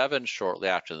 0.997 shortly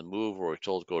after the move where we're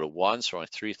told to go to 1, so only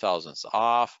 3 thousandths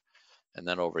off. And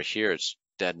then over here, it's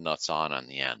dead nuts on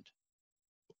the end.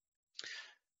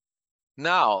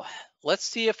 Now, let's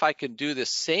see if I can do the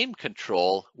same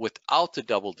control without the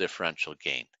double differential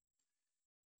gain.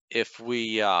 If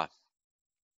we, let's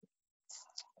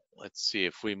see,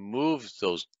 if we move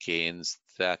those gains,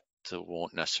 that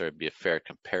won't necessarily be a fair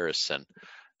comparison.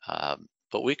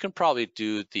 But we can probably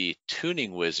do the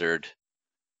tuning wizard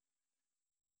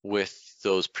with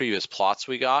those previous plots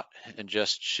we got and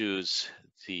just choose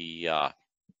the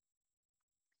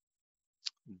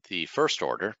first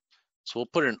order. So we'll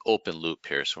put an open loop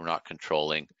here so we're not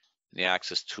controlling. In the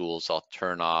axis tools, I'll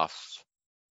turn off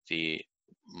the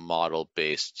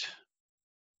model-based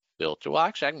filter. Well,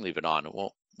 actually, I can leave it on. It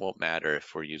won't matter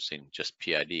if we're using just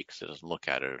PID because it doesn't look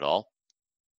at it at all.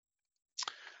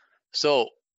 So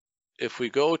if we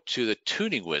go to the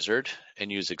tuning wizard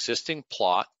and use existing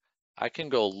plot, I can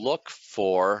go look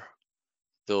for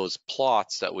those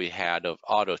plots that we had of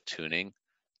auto tuning.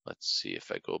 Let's see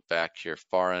if I go back here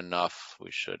far enough,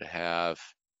 we should have,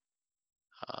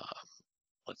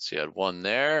 let's see, I had one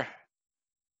there,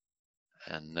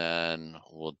 and then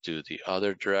we'll do the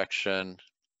other direction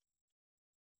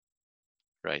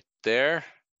right there,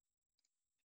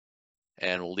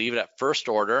 and we'll leave it at first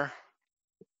order,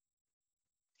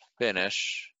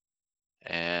 finish,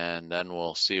 and then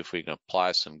we'll see if we can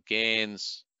apply some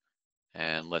gains,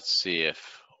 and let's see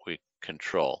if we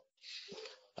control.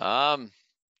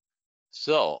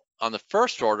 So on the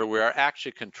first order, we are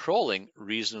actually controlling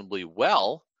reasonably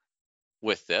well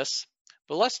with this,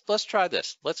 but let's try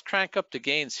this. Let's crank up the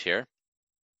gains here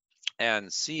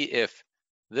and see if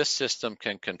this system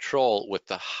can control with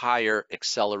the higher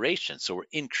acceleration. So we're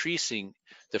increasing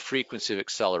the frequency of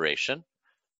acceleration.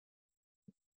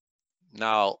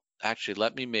 Now, actually,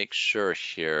 let me make sure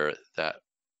here that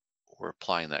we're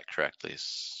applying that correctly.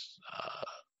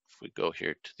 If we go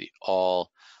here to the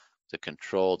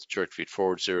control, the jerk feed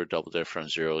forward 0, double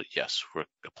difference 0, yes, we're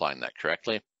applying that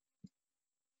correctly.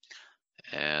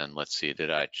 And let's see, did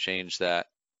I change that?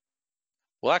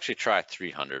 We'll actually try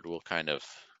 300. We'll kind of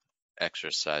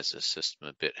exercise the system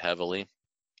a bit heavily.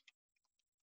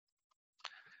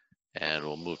 And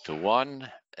we'll move to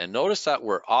 1. And notice that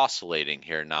we're oscillating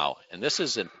here now. And this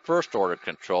is in first order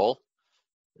control.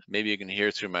 Maybe you can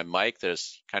hear through my mic that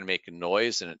it's kind of making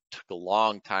noise, and it took a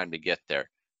long time to get there.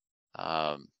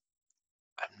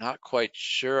 I'm not quite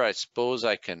sure. I suppose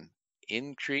I can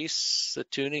increase the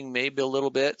tuning maybe a little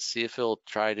bit, see if it'll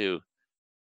try to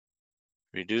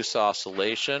reduce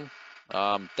oscillation.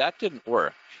 That didn't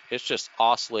work. It's just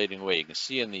oscillating away. You can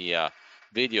see in the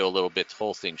video a little bit, the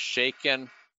whole thing's shaking.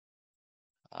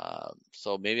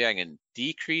 So maybe I can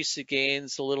decrease the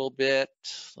gains a little bit.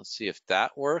 Let's see if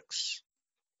that works.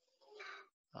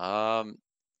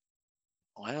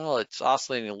 Well, it's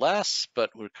oscillating less,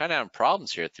 but we're kind of having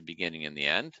problems here at the beginning and the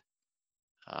end.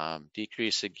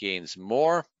 Decrease the gains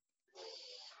more.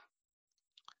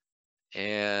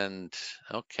 And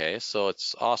okay, so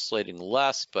it's oscillating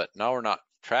less, but now we're not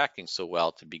tracking so well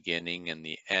at the beginning and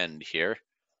the end here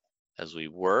as we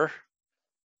were.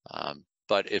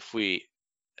 But if we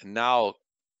now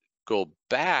go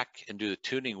back and do the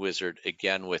tuning wizard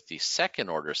again with the second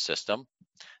order system,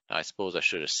 now I suppose I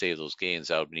should have saved those gains.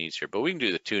 That would have been easier, but we can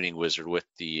do the tuning wizard with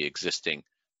the existing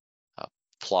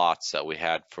plots that we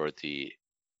had for the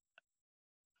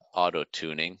auto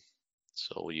tuning.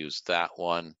 So we'll use that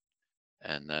one.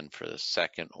 And then for the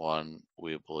second one,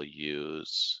 we will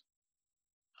use,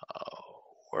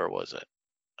 where was it?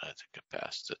 I think I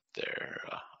passed it there,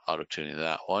 auto tuning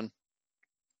that one.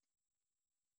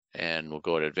 And we'll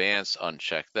go to advanced,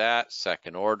 uncheck that,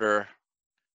 second order.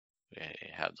 We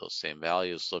have those same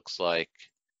values, looks like.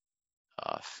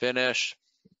 Finish.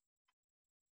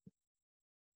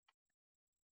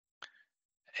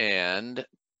 And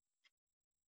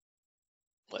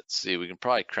let's see, we can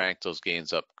probably crank those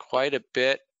gains up quite a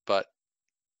bit, but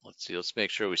let's see, let's make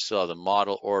sure we still have the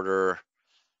model order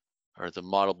or the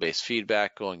model-based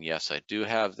feedback going. Yes, I do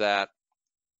have that.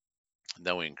 And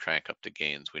then we can crank up the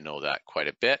gains. We know that quite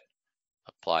a bit.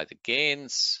 Apply the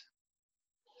gains.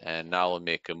 And now we'll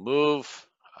make a move.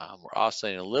 We're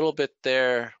oscillating a little bit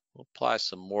there. We'll apply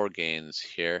some more gains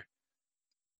here.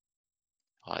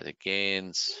 Apply the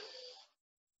gains.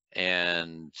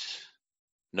 And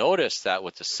notice that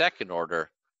with the second order,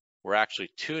 we're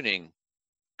actually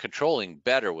controlling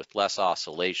better with less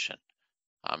oscillation.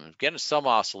 I'm getting some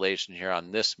oscillation here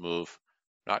on this move.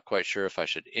 Not quite sure if I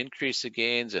should increase the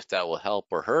gains, if that will help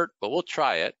or hurt, but we'll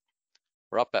try it.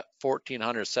 We're up at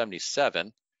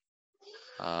 1477.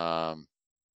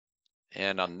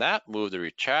 And on that move, the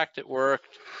retract, it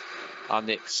worked. On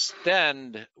the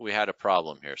extend, we had a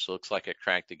problem here. So it looks like I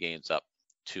cranked the gains up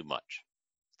too much.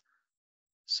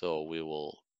 So we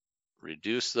will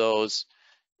reduce those.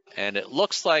 And it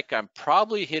looks like I'm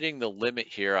probably hitting the limit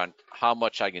here on how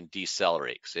much I can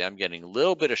decelerate. See, I'm getting a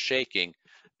little bit of shaking,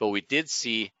 but we did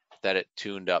see that it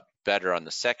tuned up better on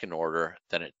the second order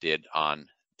than it did on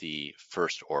the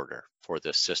first order for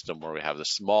this system where we have the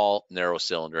small, narrow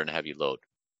cylinder and heavy load.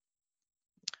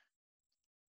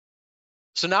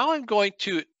 So now I'm going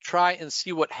to try and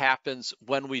see what happens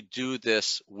when we do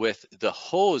this with the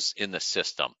hose in the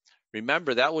system.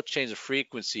 Remember, that will change the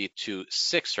frequency to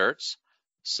 6 Hertz.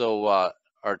 So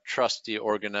our trusty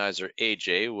organizer,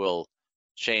 AJ, will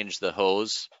change the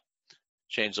hose,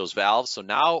 change those valves. So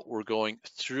now we're going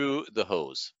through the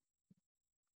hose.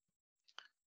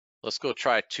 Let's go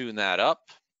try tune that up.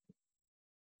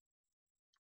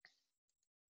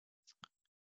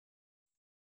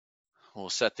 We'll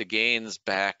set the gains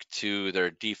back to their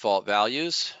default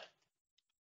values.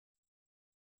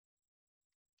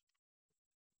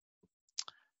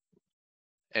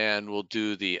 And we'll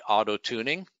do the auto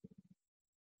tuning.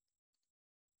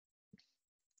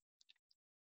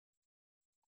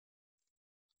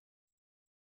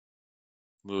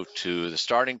 Move to the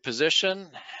starting position.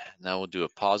 Now we'll do a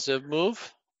positive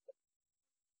move.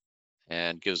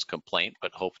 And gives a complaint,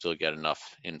 but hope to get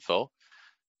enough info.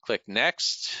 Click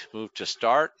next, move to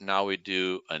start. Now we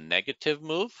do a negative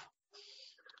move.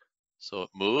 So it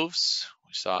moves.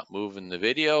 We saw it move in the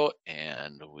video,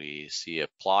 and we see a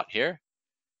plot here.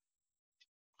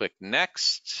 Click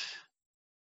next.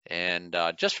 And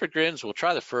just for grins, we'll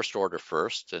try the first order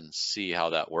first and see how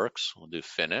that works. We'll do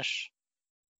finish.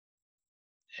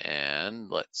 And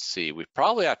let's see, we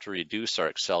probably have to reduce our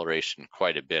acceleration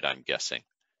quite a bit, I'm guessing.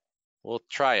 We'll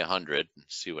try 100 and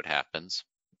see what happens.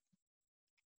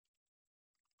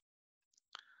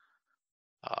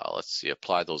 Let's see,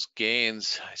 apply those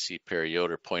gains. I see Perry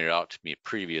Yoder pointed out to me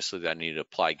previously that I need to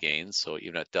apply gains. So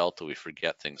even at delta, we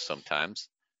forget things sometimes.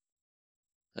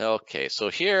 Okay, so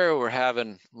here we're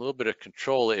having a little bit of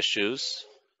control issues.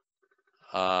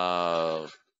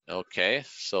 Okay,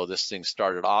 so this thing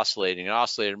started oscillating and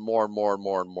oscillated more and more and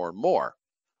more and more and more.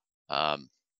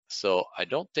 So I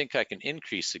don't think I can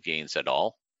increase the gains at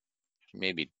all.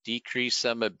 Maybe decrease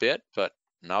them a bit, but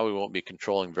now we won't be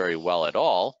controlling very well at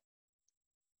all.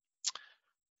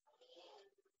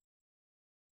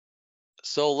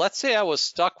 So let's say I was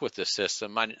stuck with the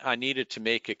system. I needed to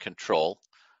make a control.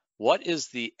 What is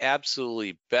the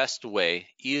absolutely best way,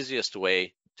 easiest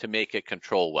way to make it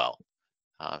control well?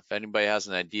 If anybody has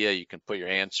an idea, you can put your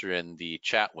answer in the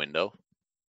chat window.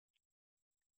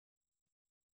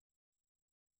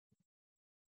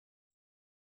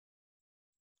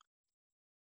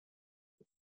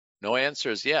 No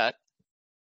answers yet.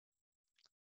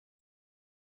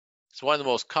 It's one of the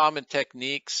most common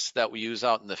techniques that we use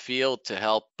out in the field to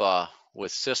help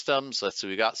with systems. Let's see,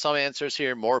 we got some answers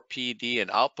here, more PD and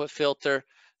output filter.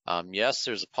 Yes,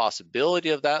 there's a possibility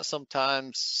of that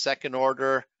sometimes. Second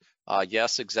order,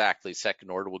 yes, exactly.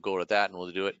 Second order, we'll go to that and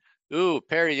we'll do it. Ooh,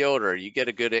 Perry Yoder, you get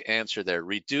a good answer there.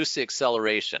 Reduce the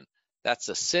acceleration. That's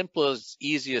the simplest,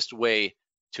 easiest way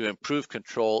to improve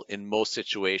control in most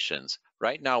situations.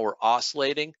 Right now we're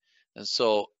oscillating, and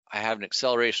so I have an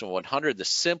acceleration of 100. The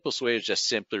simplest way is just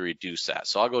simply reduce that.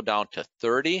 So I'll go down to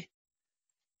 30,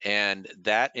 and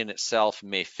that in itself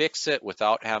may fix it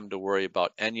without having to worry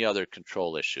about any other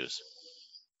control issues.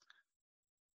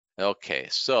 Okay,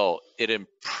 so it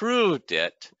improved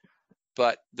it,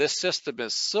 but this system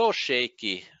is so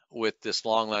shaky with this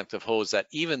long length of hose that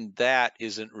even that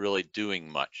isn't really doing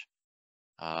much.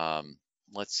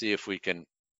 Let's see if we can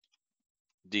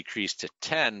decrease to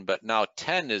 10, but now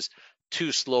 10 is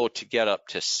too slow to get up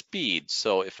to speed.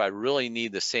 So if I really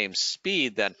need the same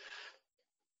speed, then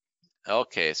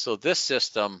okay, so this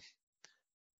system,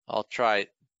 I'll try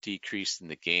decreasing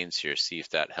the gains here, see if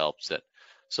that helps it.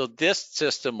 So this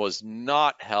system was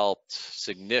not helped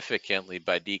significantly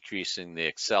by decreasing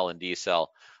the accel and decel.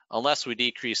 unless we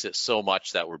decrease it so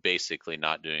much that we're basically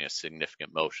not doing a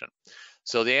significant motion.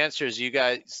 So the answers you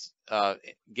guys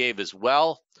gave as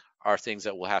well are things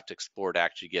that we'll have to explore to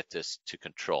actually get this to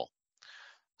control.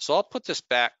 So I'll put this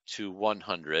back to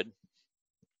 100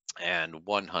 and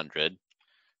 100,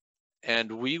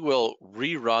 and we will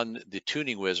rerun the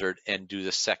tuning wizard and do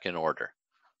the second order.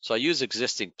 So I use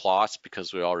existing plots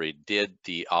because we already did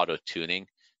the auto tuning,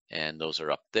 and those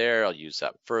are up there. I'll use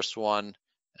that first one,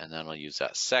 and then I'll use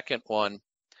that second one,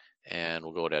 and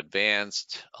we'll go to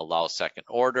advanced, allow second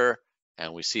order,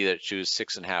 and we see that it chooses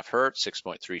 6.5 hertz,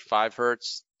 6.35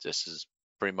 hertz. This is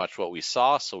pretty much what we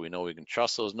saw, so we know we can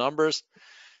trust those numbers.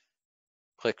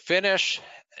 Click finish,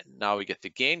 and now we get the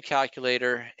gain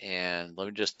calculator, and let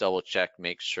me just double check,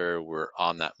 make sure we're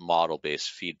on that model-based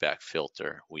feedback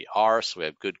filter. We are, so we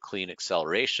have good clean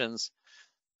accelerations.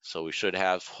 So we should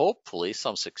have, hopefully,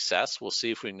 some success. We'll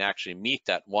see if we can actually meet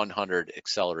that 100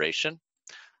 acceleration.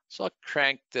 So I'll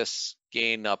crank this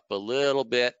gain up a little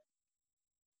bit,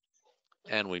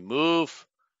 and we move.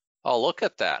 Oh, look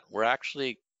at that. We're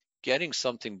actually getting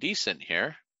something decent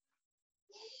here.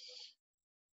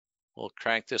 We'll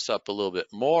crank this up a little bit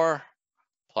more,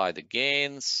 apply the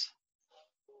gains,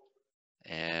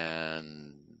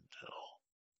 and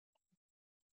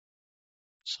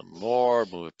some more,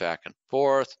 move it back and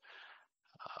forth.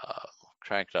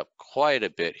 Crank it up quite a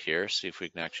bit here, see if we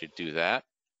can actually do that.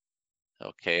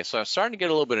 Okay, so I'm starting to get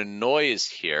a little bit of noise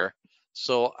here,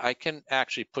 so I can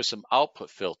actually put some output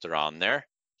filter on there.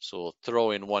 So we'll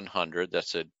throw in 100,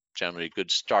 that's a generally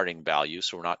good starting value,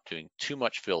 so we're not doing too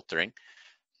much filtering.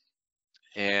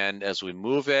 And as we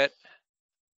move it,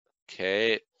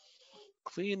 okay,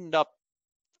 cleaned up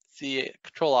the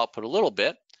control output a little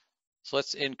bit. So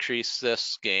let's increase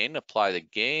this gain, apply the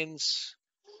gains,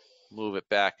 move it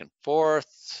back and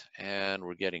forth, and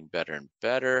we're getting better and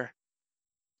better.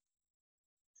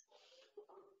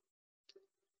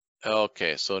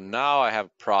 Okay, so now I have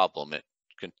a problem. It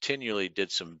continually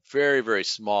did some very, very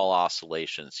small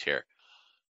oscillations here.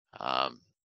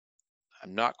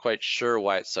 I'm not quite sure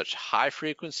why it's such high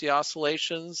frequency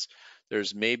oscillations.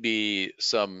 There's maybe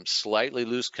some slightly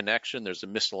loose connection. There's a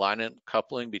misalignment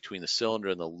coupling between the cylinder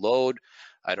and the load.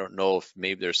 I don't know if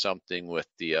maybe there's something with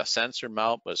the sensor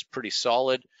mount, but it's pretty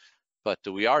solid. But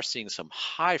we are seeing some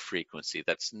high frequency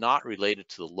that's not related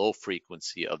to the low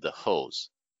frequency of the hose.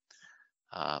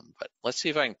 But let's see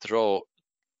if I can throw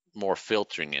more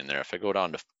filtering in there. If I go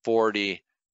down to 40,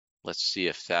 let's see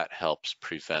if that helps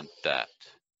prevent that.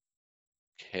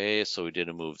 Okay, so we did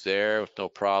a move there with no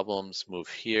problems, move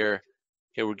here.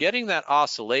 Okay, we're getting that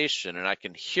oscillation and I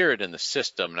can hear it in the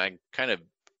system and I kind of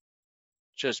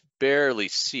just barely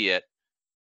see it.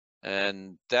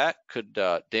 And that could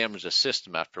damage the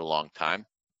system after a long time.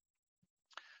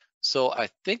 So I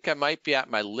think I might be at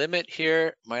my limit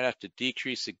here. Might have to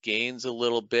decrease the gains a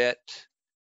little bit.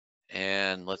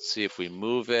 And let's see if we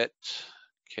move it.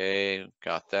 Okay,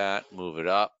 got that, move it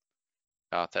up.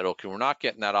 Got that. Okay, we're not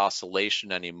getting that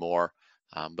oscillation anymore,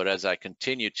 but as I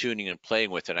continue tuning and playing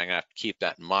with it, I'm gonna have to keep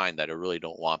that in mind that I really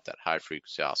don't want that high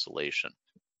frequency oscillation.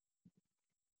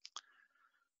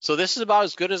 So this is about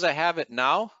as good as I have it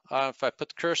now. If I put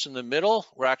the cursor in the middle,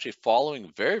 we're actually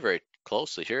following very, very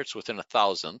closely. Here it's within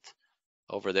 1,000th.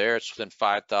 Over there it's within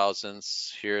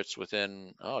 5,000ths. Here it's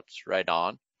within, oh, it's right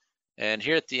on. And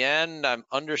here at the end, I'm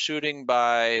undershooting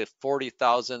by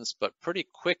 40,000ths, but pretty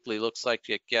quickly looks like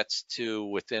it gets to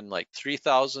within like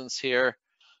 3,000ths here.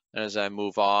 And as I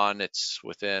move on, it's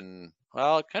within,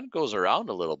 well, it kind of goes around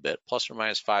a little bit, plus or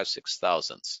minus 5,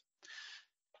 6,000ths.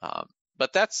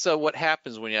 But that's what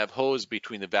happens when you have hose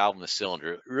between the valve and the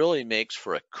cylinder. It really makes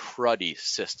for a cruddy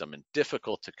system and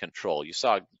difficult to control. You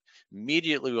saw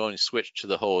immediately when we switched to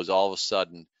the hose, all of a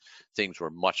sudden, things were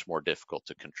much more difficult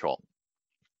to control.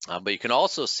 But you can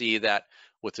also see that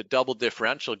with the double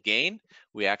differential gain,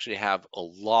 we actually have a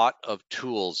lot of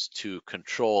tools to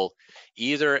control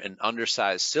either an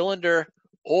undersized cylinder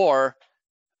or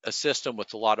a system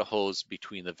with a lot of hose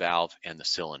between the valve and the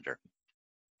cylinder.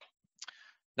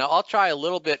 Now I'll try a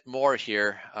little bit more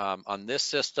here on this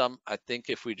system. I think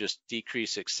if we just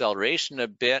decrease acceleration a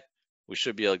bit, we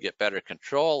should be able to get better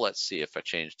control. Let's see if I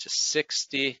change to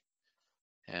 60,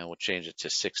 and we'll change it to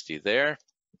 60 there.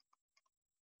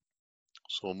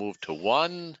 So we'll move to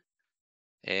 1,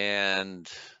 and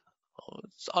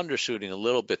it's undershooting a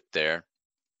little bit there,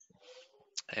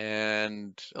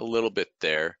 and a little bit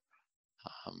there.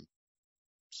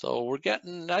 So we're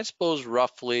getting, I suppose,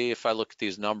 roughly, if I look at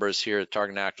these numbers here,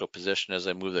 target and actual position as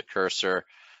I move the cursor,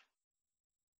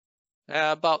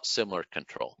 about similar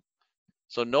control.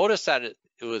 So notice that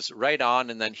it was right on.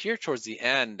 And then here towards the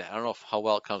end, I don't know how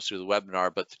well it comes through the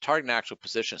webinar, but the target and actual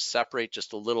position separate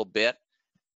just a little bit.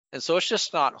 And so it's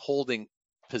just not holding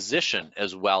position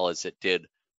as well as it did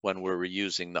when we were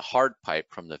using the hard pipe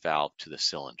from the valve to the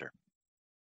cylinder.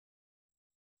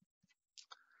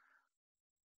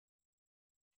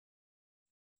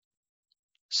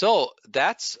 So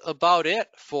that's about it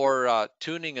for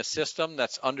tuning a system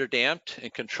that's underdamped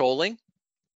and controlling.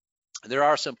 There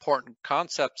are some important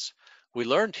concepts we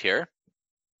learned here.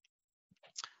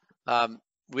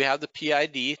 We have the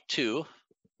PID 2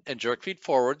 and jerk feed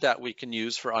forward that we can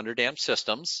use for underdamped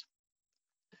systems.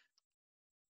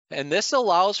 And this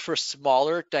allows for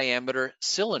smaller diameter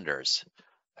cylinders.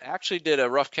 I actually did a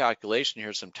rough calculation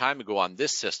here some time ago on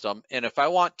this system, and if I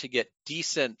want to get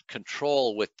decent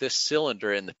control with this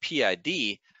cylinder in the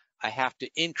PID, I have to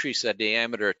increase the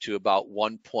diameter to about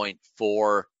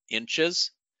 1.4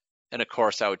 inches. And of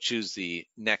course, I would choose the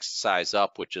next size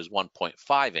up, which is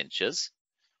 1.5 inches.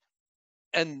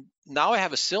 And now I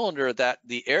have a cylinder that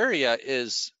the area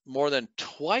is more than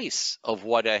twice of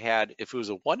what I had if it was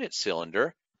a 1-inch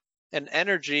cylinder. And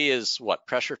energy is what?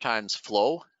 Pressure times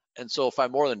flow. And so if I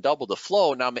more than double the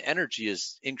flow, now my energy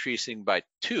is increasing by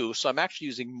 2. So I'm actually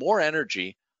using more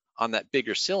energy on that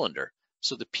bigger cylinder.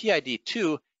 So the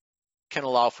PID2 can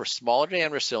allow for smaller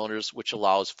diameter cylinders, which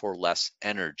allows for less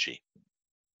energy.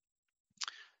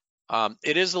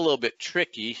 It is a little bit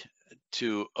tricky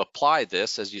to apply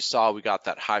this. As you saw, we got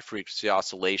that high frequency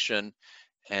oscillation.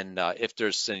 And if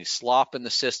there's any slop in the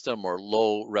system or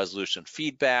low resolution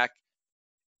feedback,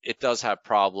 it does have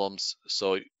problems.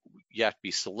 So you have to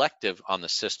be selective on the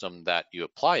system that you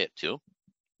apply it to,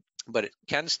 but it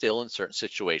can still in certain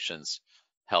situations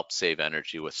help save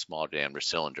energy with small diameter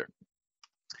cylinder.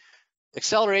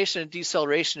 Acceleration and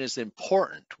deceleration is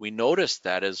important. We noticed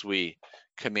that as we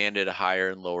commanded higher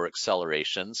and lower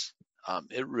accelerations,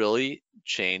 it really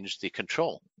changed the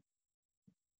control.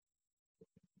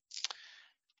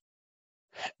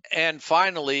 And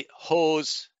finally,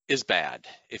 hose is bad.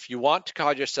 If you want to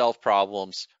cause yourself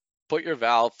problems, put your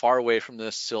valve far away from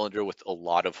this cylinder with a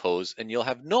lot of hose, and you'll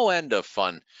have no end of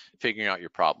fun figuring out your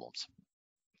problems.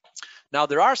 Now,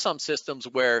 there are some systems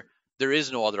where there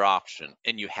is no other option,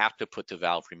 and you have to put the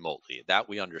valve remotely. That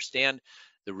we understand.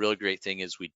 The really great thing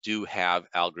is we do have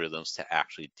algorithms to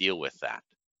actually deal with that.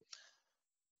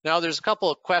 Now, there's a couple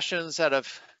of questions that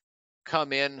have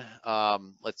come in.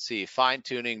 Let's see,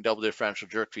 fine-tuning double differential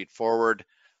jerk feed forward,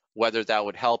 whether that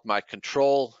would help my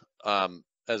control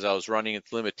as I was running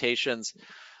its limitations.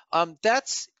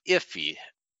 That's iffy.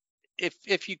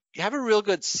 If you have a real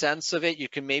good sense of it, you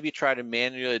can maybe try to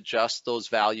manually adjust those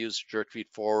values, jerk feed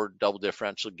forward, double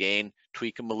differential gain,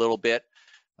 tweak them a little bit.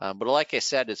 But like I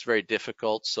said, it's very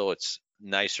difficult, so it's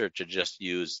nicer to just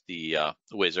use the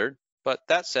wizard. But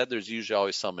that said, there's usually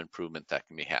always some improvement that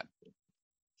can be had.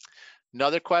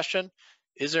 Another question,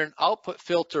 is there an output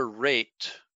filter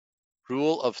rate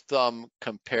rule of thumb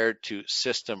compared to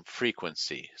system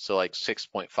frequency? So like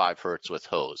 6.5 hertz with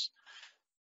hose.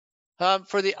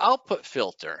 For the output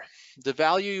filter, the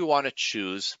value you want to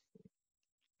choose,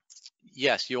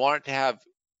 yes, you want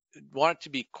it to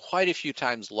be quite a few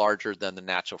times larger than the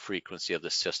natural frequency of the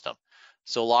system.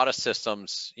 So a lot of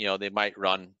systems, they might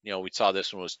run, we saw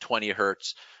this one was 20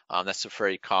 hertz. That's a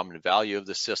very common value of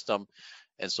the system.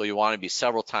 And so you want to be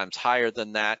several times higher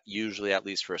than that, usually at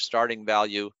least for a starting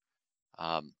value,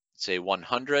 say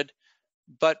 100.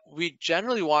 But we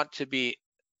generally want to be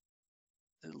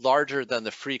larger than the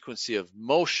frequency of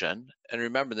motion. And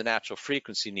remember, the natural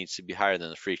frequency needs to be higher than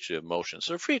the frequency of motion.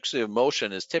 So the frequency of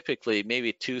motion is typically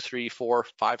maybe 2, 3, 4,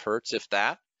 5 hertz, if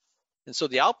that. And so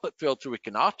the output filter, we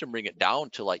can often bring it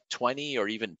down to like 20 or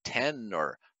even 10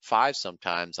 or 5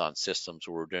 sometimes on systems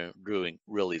where we're doing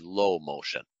really low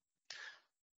motion.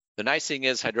 The nice thing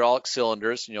is hydraulic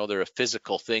cylinders, they're a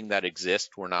physical thing that exists.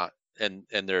 We're not, and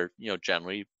they're,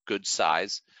 generally good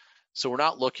size. So we're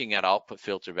not looking at output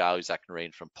filter values that can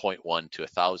range from 0.1 to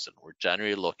 1,000. We're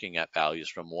generally looking at values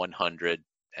from 100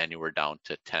 anywhere down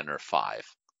to 10 or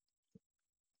 5.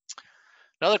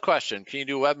 Another question, can you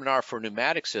do a webinar for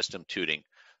pneumatic system tuning?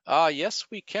 Yes,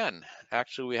 we can.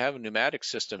 Actually, we have a pneumatic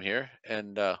system here,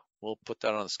 and we'll put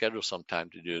that on the schedule sometime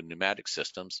to do pneumatic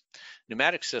systems.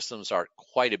 Pneumatic systems are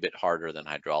quite a bit harder than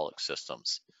hydraulic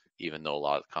systems, even though a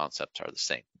lot of the concepts are the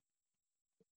same.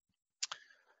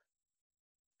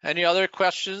 Any other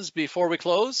questions before we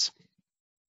close?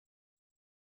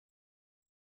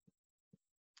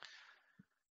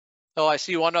 Oh, I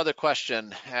see one other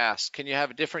question asked, can you have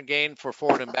a different gain for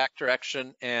forward and back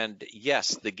direction? And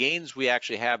yes, the gains we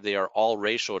actually have, they are all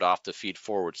ratioed off the feed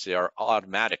forward. So they are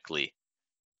automatically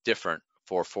different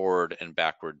for forward and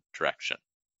backward direction.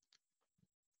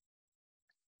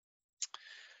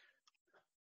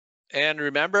 And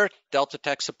remember, Delta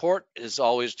Tech support is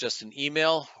always just an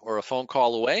email or a phone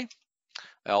call away.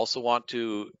 I also want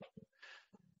to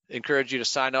encourage you to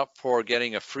sign up for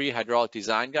getting a free hydraulic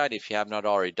design guide if you have not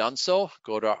already done so.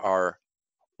 Go to our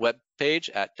webpage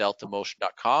at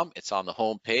deltamotion.com. It's on the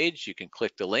home page. You can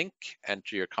click the link,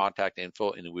 enter your contact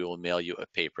info, and we will mail you a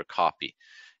paper copy.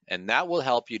 And that will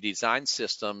help you design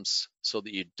systems so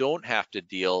that you don't have to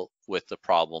deal with the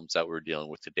problems that we're dealing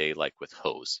with today, like with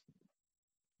hose.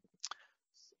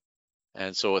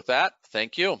 And so with that,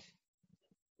 thank you.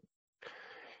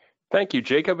 Thank you,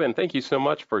 Jacob, and thank you so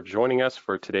much for joining us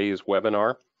for today's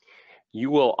webinar. You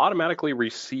will automatically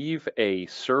receive a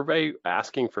survey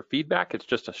asking for feedback. It's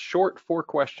just a short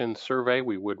 4-question survey.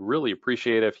 We would really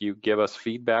appreciate if you give us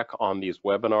feedback on these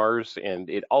webinars, and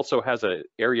it also has an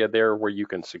area there where you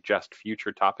can suggest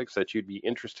future topics that you'd be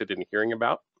interested in hearing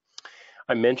about.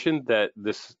 I mentioned that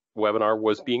this webinar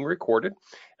was being recorded,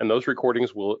 and those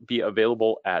recordings will be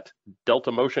available at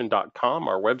deltamotion.com,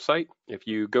 our website. If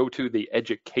you go to the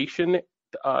education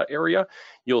area,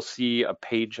 you'll see a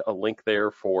page, a link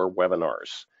there for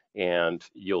webinars, and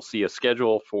you'll see a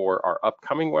schedule for our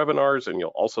upcoming webinars, and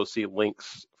you'll also see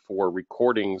links for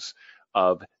recordings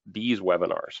of these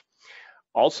webinars.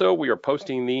 Also, we are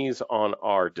posting these on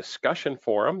our discussion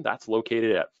forum. That's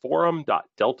located at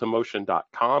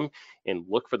forum.deltamotion.com, and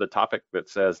look for the topic that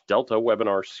says Delta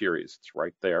Webinar Series. It's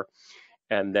right there.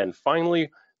 And then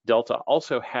finally, Delta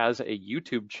also has a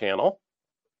YouTube channel.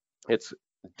 It's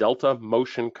Delta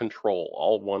Motion Control,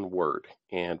 all one word,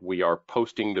 and we are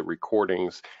posting the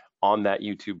recordings on that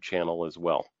YouTube channel as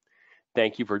well.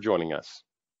 Thank you for joining us.